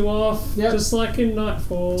piss you off, Yep. just like in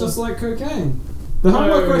Nightfall. Just like cocaine. The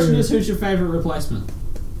homework No. question is, who's your favourite replacement?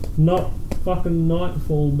 Not fucking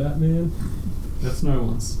Nightfall, Batman. That's no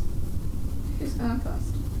one's. Who's going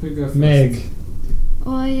first? Who go first? Meg.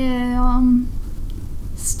 Oh yeah,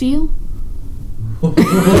 Steel?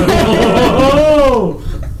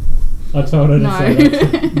 I told her to No. say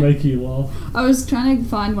that to make you laugh. I was trying to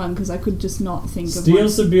find one because I could just not think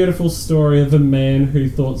Steel's of a beautiful story of a man who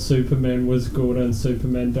thought Superman was good and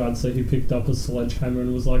Superman died, so he picked up a sledgehammer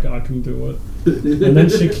and was like, I can do it. And then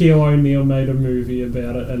Shaquille O'Neal made a movie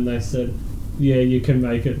about it and they said, yeah, you can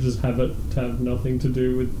make it, just have it to have nothing to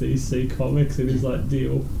do with DC Comics. And he's like,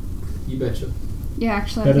 deal. You betcha. one. Yeah,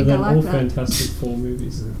 actually, I Better think I than like all that. Fantastic Four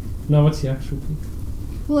movies. No, what's the actual pick?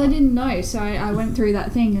 Well, I didn't know, so I went through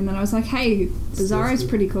that thing and then I was like, hey, Bizarro's good.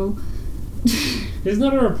 pretty cool. He's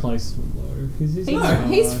not a replacement though.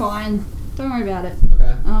 He's fine. Don't worry about it.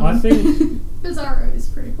 Okay. I think. Bizarro is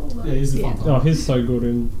pretty cool though. Yeah, he's a Yeah. fun Oh, time. he's so good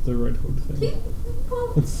in the Red Hood He, thing.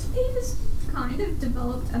 well, It's- he was kind of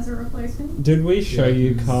developed as a replacement. Did we show Yeah,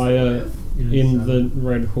 you he's- Kaya You know, in so- the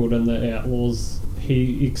Red Hood and the Outlaws?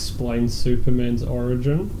 He explains Superman's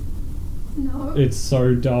origin. No. It's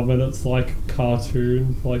so dumb and it's like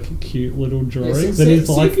cartoon, like cute little Yeah, drawings. see, and he's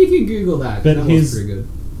see like if you can Google that. But That his- was pretty good.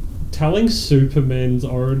 telling Superman's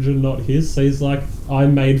origin, not his. So he's like, I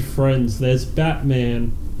made friends. There's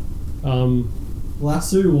Batman.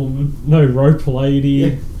 Lasso Woman. No, Rope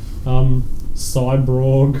Lady. Yeah.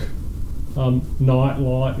 Cyborg.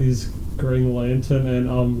 Nightlight is Green Lantern,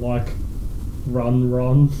 and like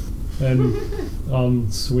Run,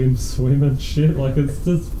 and Swim and shit. Like it's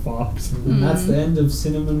just fucked. And that's the end of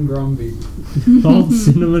Cinnamon Grumpy. Old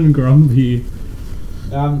Cinnamon Grumpy.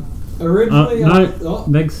 Originally, No,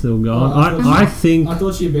 Meg's still gone. Oh, I think I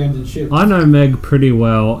thought she abandoned ship. I know Meg pretty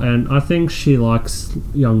well, and I think she likes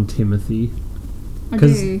young Timothy. I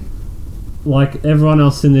 'Cause- do. Like everyone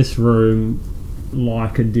else in this room,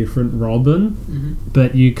 like a different Robin,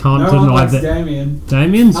 but you can't No one deny likes that Damien.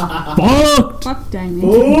 Damien's fucked. Fuck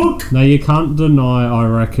Damien. No, you can't deny. I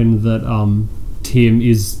reckon that Tim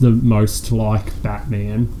is the most like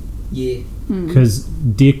Batman Yeah. because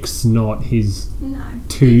Dick's not his. No.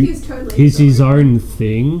 Two- He's totally He's his sorry. own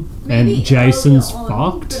thing, Maybe and Jason's earlier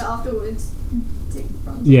on, fucked. But afterwards, Dick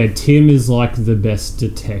runs Yeah, Tim is like the best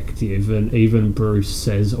detective, and even Bruce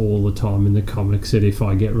says all the time in the comics that if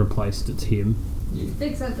I get replaced, it's him.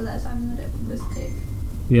 except for that time that it was Dick.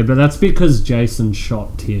 Yeah, but that's because Jason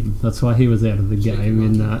shot Tim. That's why he was out of the Shake game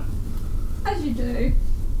him in up. that. As you do.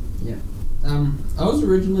 I was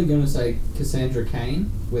originally going to say Cassandra Cain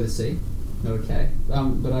with a C, not a K.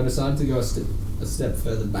 But I decided to go a step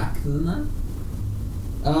further back than that.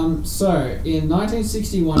 So, in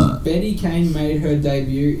 1961, Betty Kane made her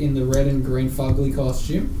debut in the red and green fugly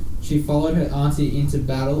costume. She followed her auntie into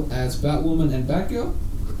battle as Batwoman and Batgirl.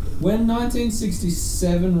 When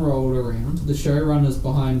 1967 rolled around, the showrunners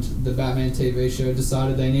behind the Batman TV show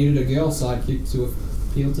decided they needed a girl sidekick to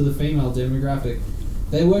appeal to the female demographic.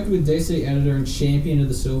 They worked with DC editor and champion of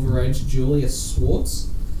the Silver Age, Julia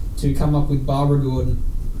Schwartz, to come up with Barbara Gordon.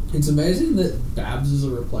 It's amazing that Babs is a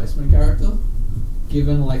replacement character,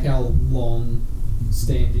 given like how long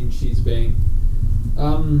standing she's been.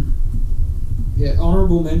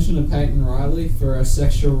 Honourable mention of Peyton Riley for a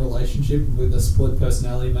sexual relationship with a split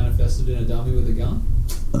personality manifested in a dummy with a gun.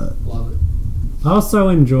 Love it. I also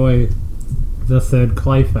enjoy the third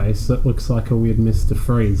Clayface that looks like a weird Mr.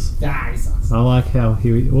 Freeze. Ah, he sucks. I like how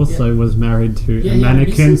he also was married to Yeah, a yeah,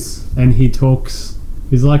 mannequin, Mrs. and he talks.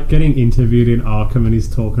 He's like getting interviewed in Arkham, and he's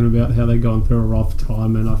talking about how they're going through a rough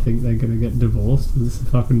time, and I think they're going to get divorced. This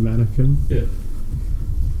fucking mannequin. Yeah.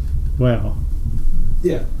 Wow.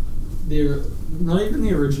 Yeah. Not even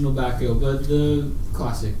the original Batgirl, but the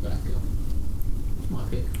classic Batgirl. My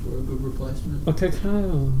pick for a good replacement. Okay,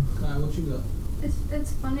 Kyle. Kyle, what you got?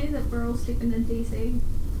 It's funny that we're all sticking to DC.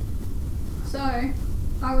 So,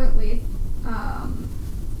 I went with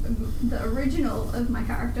the original of my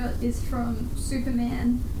character is from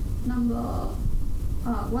Superman number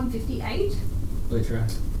 158. Wait, track.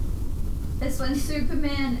 It's when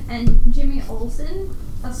Superman and Jimmy Olsen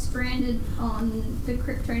are stranded on the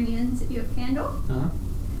Kryptonian city of Kandor. Uh-huh.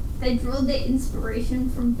 They draw their inspiration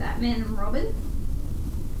from Batman and Robin,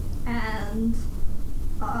 and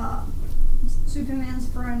Superman's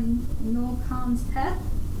friend Noor Khan's pet,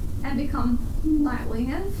 and become Nightwing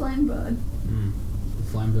and Flamebird. The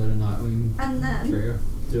Flamebird and Nightwing And then, trio.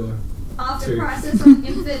 Duo. after Two. Crisis on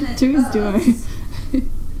Infinite Two's duo. Earths,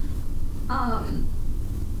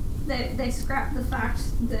 they scrapped the fact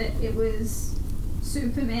that it was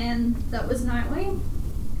Superman that was Nightwing,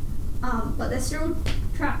 but they're still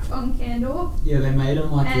trapped on Kandor. Yeah, they made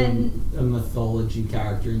him like And- a mythology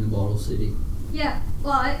character in the Bottle City. Yeah,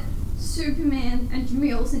 but Superman and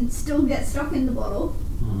Jimmy Olsen still get stuck in the bottle,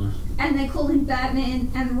 Oh no. and they call in Batman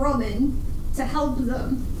and Robin to help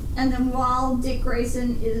them. And then while Dick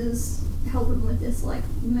Grayson is helping with this like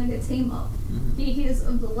mega team up, he hears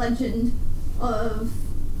of the legend of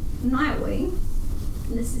Nightwing.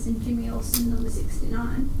 And this is in Jimmy Olsen number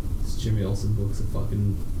 69. This Jimmy Olsen book's a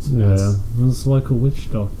fucking Yeah, it's like a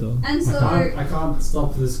witch doctor. And so I can't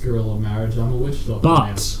stop this gorilla marriage. I'm a witch doctor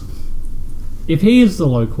But if he is the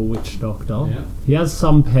local witch doctor, now. Yeah. he has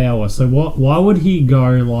some power. So why would he go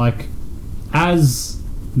like, as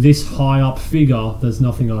this high up figure, there's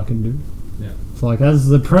nothing I can do? Yeah. It's like, as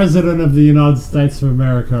the president of the United States of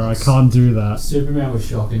America, I can't do that. Superman was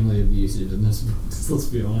shockingly abusive in this book. Let's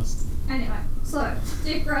be honest. anyway, so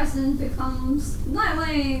Dick Grayson becomes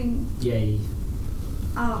Nightwing. Yay.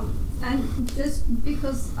 And just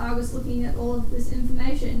because I was looking at all of this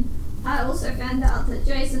information, I also found out that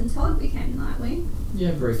Jason Todd became Nightwing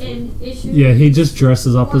Yeah, briefly. in issue. Yeah, he just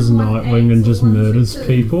dresses up as 118 Nightwing and to just murders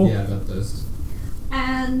 152. people. Yeah, I got those.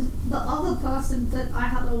 And the other person that I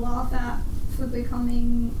had a laugh at for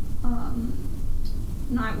becoming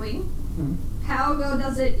Nightwing, Power Girl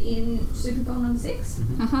does it in Supergirl number 6.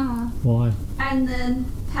 Haha. Why? And then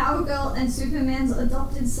Power Girl and Superman's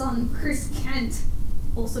adopted son, Chris Kent,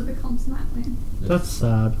 also becomes Nightwing. That's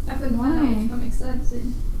sad. I couldn't find out Why? which comic that's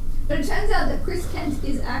in. But it turns out that Chris Kent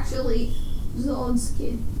is actually Zod's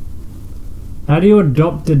kid. How do you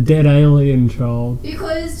adopt a dead alien child?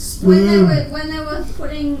 Because when they were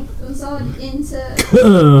putting Zod into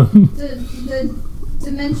the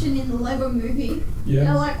dimension in the Lego movie,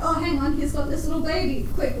 they're like, oh hang on, he's got this little baby.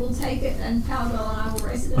 Quick, we'll take it and Power Girl and I will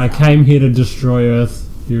raise it. I as came here to destroy Earth.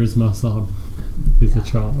 Here is my son. He's a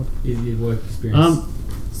child. Your work experience.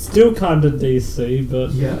 Still kind of DC,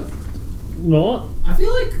 but Yeah. not. I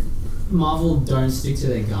feel like Marvel don't stick to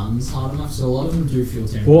their guns hard enough, so a lot of them do feel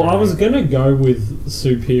temporary. Well, I was gonna go with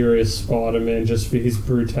Superior Spider-Man just for his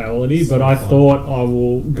brutality, So but I fun. thought I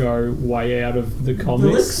will go way out of the The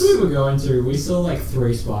comics. lists we were going through, we saw like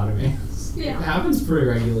 3 Spider-Mans. Yeah. It happens pretty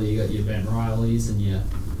regularly. You got your Ben Rileys and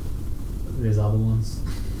there's other ones.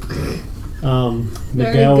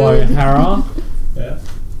 Miguel good. O'Hara, Yeah.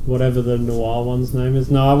 whatever the noir one's name is.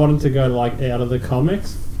 No, I wanted to go like out of the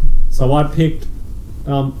comics, so I picked.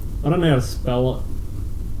 I don't know how to spell it.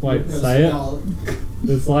 Wait, say it.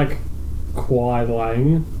 It's like Kwai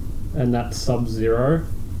Lang, and that's Sub-Zero.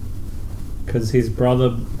 Because his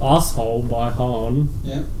brother, Asshole by Han,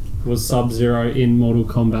 Yeah. was Sub-Zero in Mortal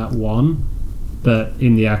Kombat 1, but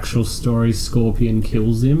in the actual story, Scorpion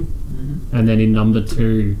kills him. And then in number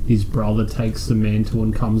 2, his brother takes the mantle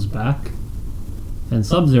and comes back. And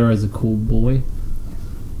Sub-Zero's a cool boy.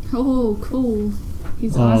 Oh, cool.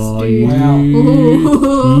 He's Oh, us, dude. Wow.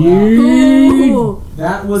 Oh.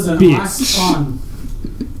 That was a Bitch. nice pun.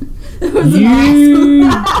 That was You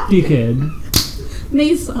dickhead.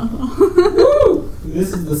 Nisa. Woo!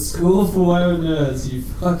 This is the School for Wayward Nerds, you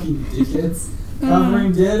fucking dickheads.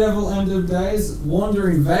 Covering Daredevil End of Days,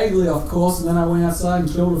 wandering vaguely off course, and then I went outside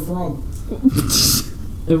and killed a frog.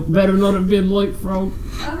 It better not have been like Frog.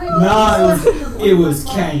 No, it was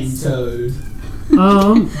Cane Toad.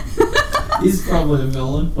 He's probably a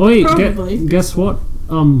villain. Wait, Probably. guess what?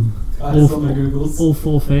 I saw my Googles. All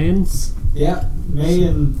 4 fans. Yep, me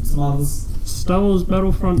and some others. Star Wars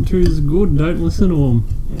Battlefront 2 is good, don't listen to them.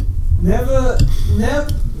 Never,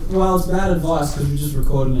 well, it's bad advice because we just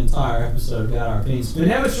recorded an entire episode about our opinions. But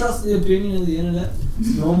never trust the opinion of the internet.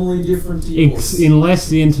 It's normally different to yours. Unless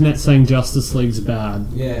the internet's saying Justice League's bad.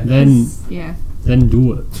 Yeah. Yeah. Then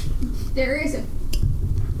do it. There is a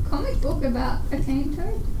comic book about a cane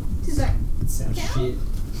toad. Does that It sounds shit.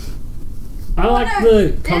 I like no,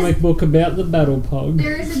 the comic book about the Battle Pug.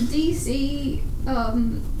 There is a DC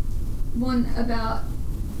one about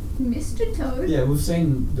Mr. Toad. Yeah, we've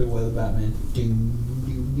seen the Weather Batman. Ding,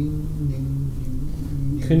 ding, ding,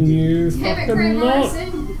 ding, ding, Can you Damn it, fucking Grant not?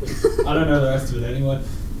 Morrison. I don't know the rest of it anyway.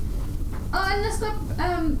 Oh, and that's got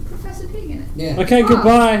Professor Pig in it. Yeah. Okay,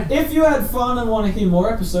 goodbye. If you had fun and want to hear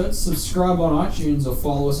more episodes, subscribe on iTunes or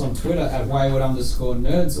follow us on Twitter at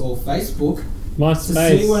wayward_nerds or Facebook My to see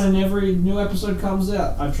space. when every new episode comes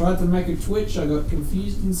out. I tried to make a Twitch, I got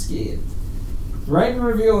confused and scared. Rate and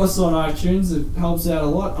review us on iTunes, it helps out a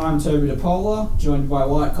lot. I'm Toby DePola, joined by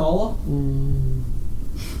White Collar,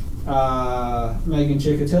 Megan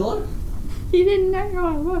Chikatilo. You didn't know who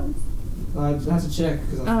I was. I had to check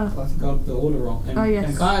because I Oh. got the order wrong. And, Oh, yes.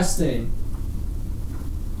 and Kaya Steen.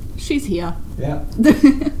 She's here. Yeah.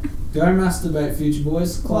 Don't masturbate, future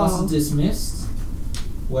boys. Class Wow. is dismissed.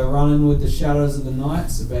 We're running with the shadows of the night,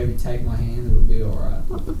 so baby, take my hand, it'll be alright.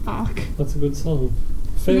 What the fuck? That's a good song.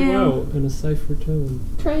 Farewell and a safe return.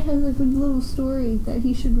 Trey has a good little story that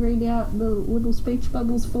he should read out the little speech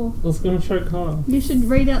bubbles for. I was gonna show Kyle. You should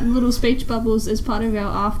read out the little speech bubbles as part of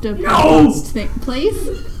our after No! podcast thing. Please?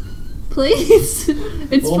 Please?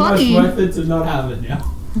 It's Almost funny. worth it to not have it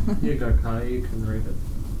now. Here you go, Kyle. You can read it.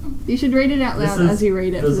 You should read it out loud as you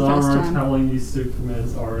read it for the first Bizarro time. telling you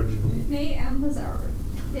Superman's origin. Me and Bizarro.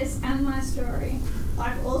 This and my story.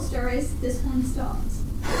 Like all stories, this one starts.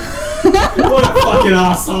 What a fucking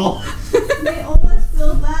asshole. We always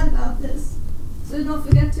feel bad about this, so don't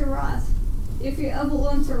forget to write. If you ever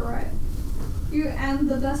want to write. You and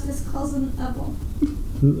the bestest cousin ever.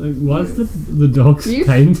 What's the dog's You?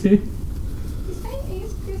 painting? He's painting,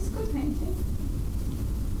 he's good painting.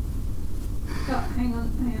 Oh, hang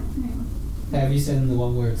on. Have you seen the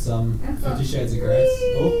one where it's 50 Shades of Grey?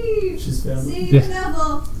 Oh, she's found it. See you Yeah.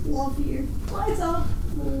 never. Love you. Later.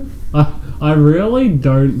 I really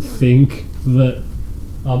don't think that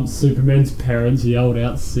Superman's parents yelled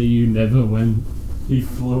out "See you never" when he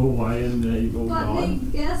flew away and they all But the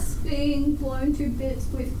died. guests being blown to bits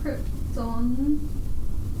with Krypton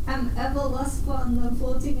am ever less fun than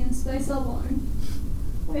floating in space alone.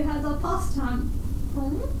 We had a pastime.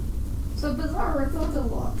 So Bizarro thought a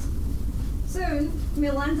lot. Soon, we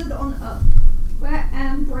landed on Earth, where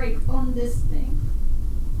Am break on this thing.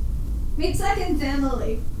 Meet second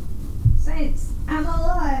family. Saints, I'm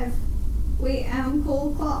alive. We am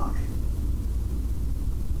called Clark.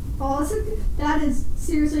 Oh, that is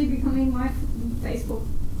seriously becoming my Facebook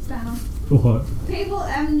banner. What? People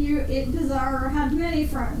knew it Bizarro had many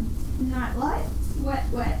friends. Nightlight, Wet,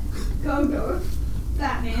 Go-Go,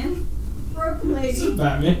 Batman, Rope Lady,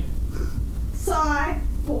 Batman.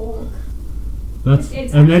 Cyborg. That's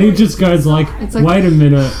It's and then he actually just goes like, It's like- "Wait a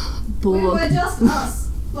minute," We were Bullock. just us,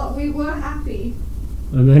 but we were happy.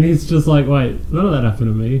 and then he's just like, "Wait, none of that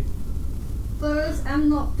happened to me." Those am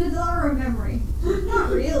not Bizarro memory. Not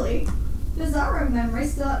really. Bizarro memory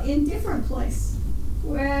start in different place.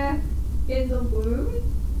 Where in the womb,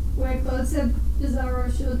 where God said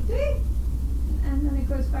Bizarro should be, and then it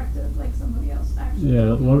goes back to like somebody else actually.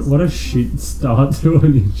 Yeah, what a shit start to an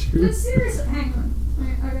But intro. seriously, hang on.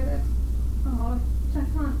 I gotta. Oh, I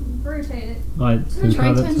can't rotate it. I think Try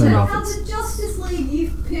how that turns turned it off. Have the Justice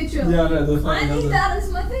League picture. Yeah, I know, the I fucking think other. that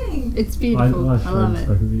is my thing. It's I beautiful. I, showed love it.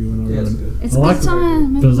 both of you when I Yeah, read it's it. good. It's I a like good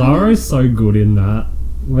time. Bizarro's so good in that.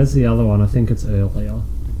 Where's the other one? I think it's earlier.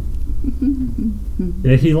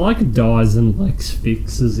 Yeah, he like dies and Lex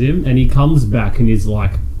fixes him, and he comes back and he's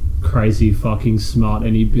like crazy fucking smart,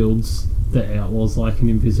 and he builds the Outlaws like an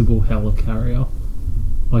invisible helicarrier.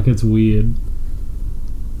 Like, it's weird.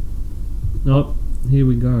 Oh, here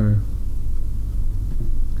we go.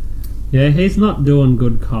 Yeah, he's not doing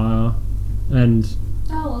good, Kaya. And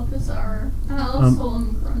I love Bizarro. And I love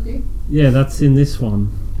Solomon Grundy. yeah, that's in this one.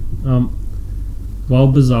 While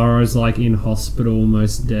Bizarro's like in hospital,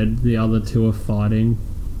 almost dead, the other two are fighting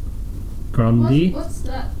Grundy, What's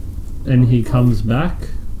that? and he comes back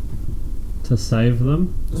to save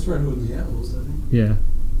them. That's Red Hood and the Outlaws, I think. Yeah,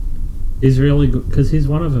 he's really good because he's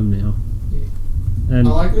one of them now. Yeah. And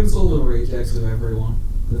I like it's all the rejects of everyone.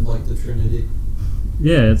 With like the Trinity.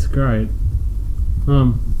 yeah, it's great.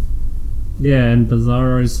 Yeah, and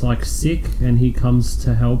Bizarro's like sick, and he comes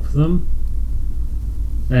to help them.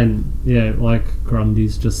 And yeah, like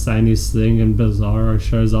Grundy's just saying his thing, and Bizarro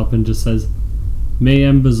shows up and just says, "Me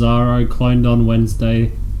and Bizarro cloned on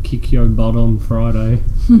Wednesday, kick your butt on Friday."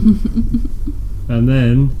 And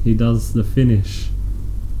then he does the finish.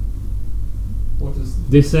 What is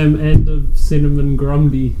This end of Cinnamon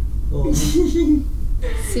Grundy.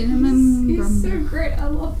 Cinnamon He's so Grundy. great. I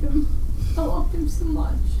love him. I love him so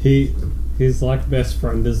much. His like best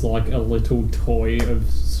friend is like a little toy of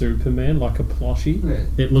Superman, like a plushie. Yeah.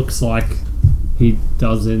 It looks like he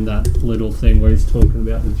does in that little thing where he's talking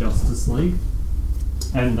about the Justice League,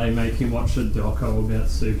 and they make him watch a doco about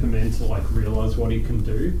Superman to like realise what he can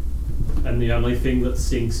do, and the only thing that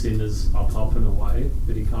sinks in is up, up and away,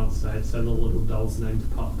 but he can't say it, so the little doll's named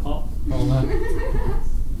Pop Pop. Oh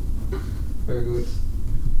no. Very good.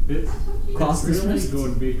 It's Class really dismissed.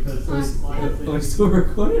 good because it's like a Are we thing. still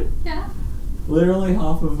recording? Yeah. Literally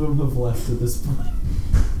half of them have left at this point.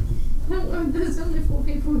 There's only 4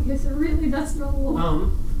 people here, so really that's not a lot.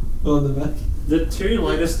 Oh, in the back. The 2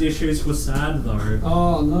 latest issues were sad though,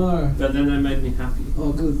 Oh no. but then they made me happy.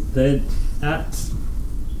 Oh good.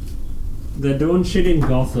 They're doing shit in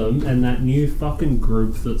Gotham, and that new fucking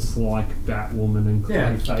group that's like Batwoman and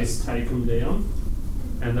Yeah. Clayface take them down,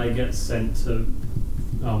 and they get sent to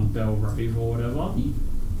Belle Reve or whatever.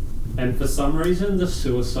 And for some reason, the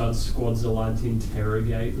Suicide Squad's allowed to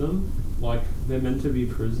interrogate them. Like, they're meant to be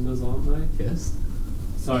prisoners, aren't they? Yes.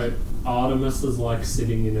 So Artemis is like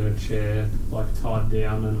sitting in her chair, like tied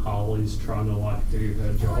down, and Harley's trying to like do her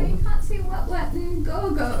Oh, you job. can't see Wet and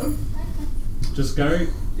Go-Go. Just go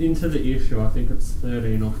into the issue. I think it's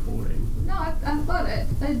 13 or 14. No, I've got it.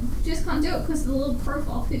 I just can't do it because the little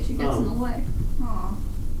profile picture gets in the way. Aw.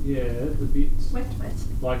 Yeah, the bits. Wet.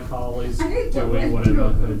 Like Harley's I need doing wet whatever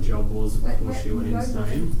go-go. her job was before Wet she went go-go.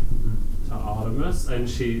 insane to Artemis, and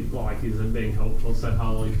she like isn't being helpful, so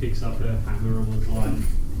Harley picks up her hammer and was like,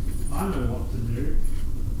 "I know what to do."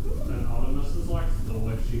 And Artemis is like,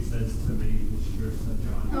 "Thor," she says to me, "Mistress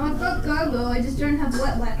Vagina." Oh, I've got Go-Go. I just don't have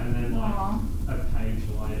Wet. And then like Aw. a page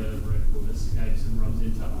later, Red Hood escapes and runs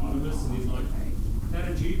into Artemis, and he's like, "How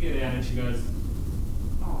did you get out?" And she goes,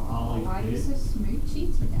 Aw, Harley why are you did. so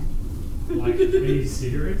smoochy today? "Like, are you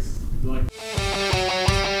serious?" Like.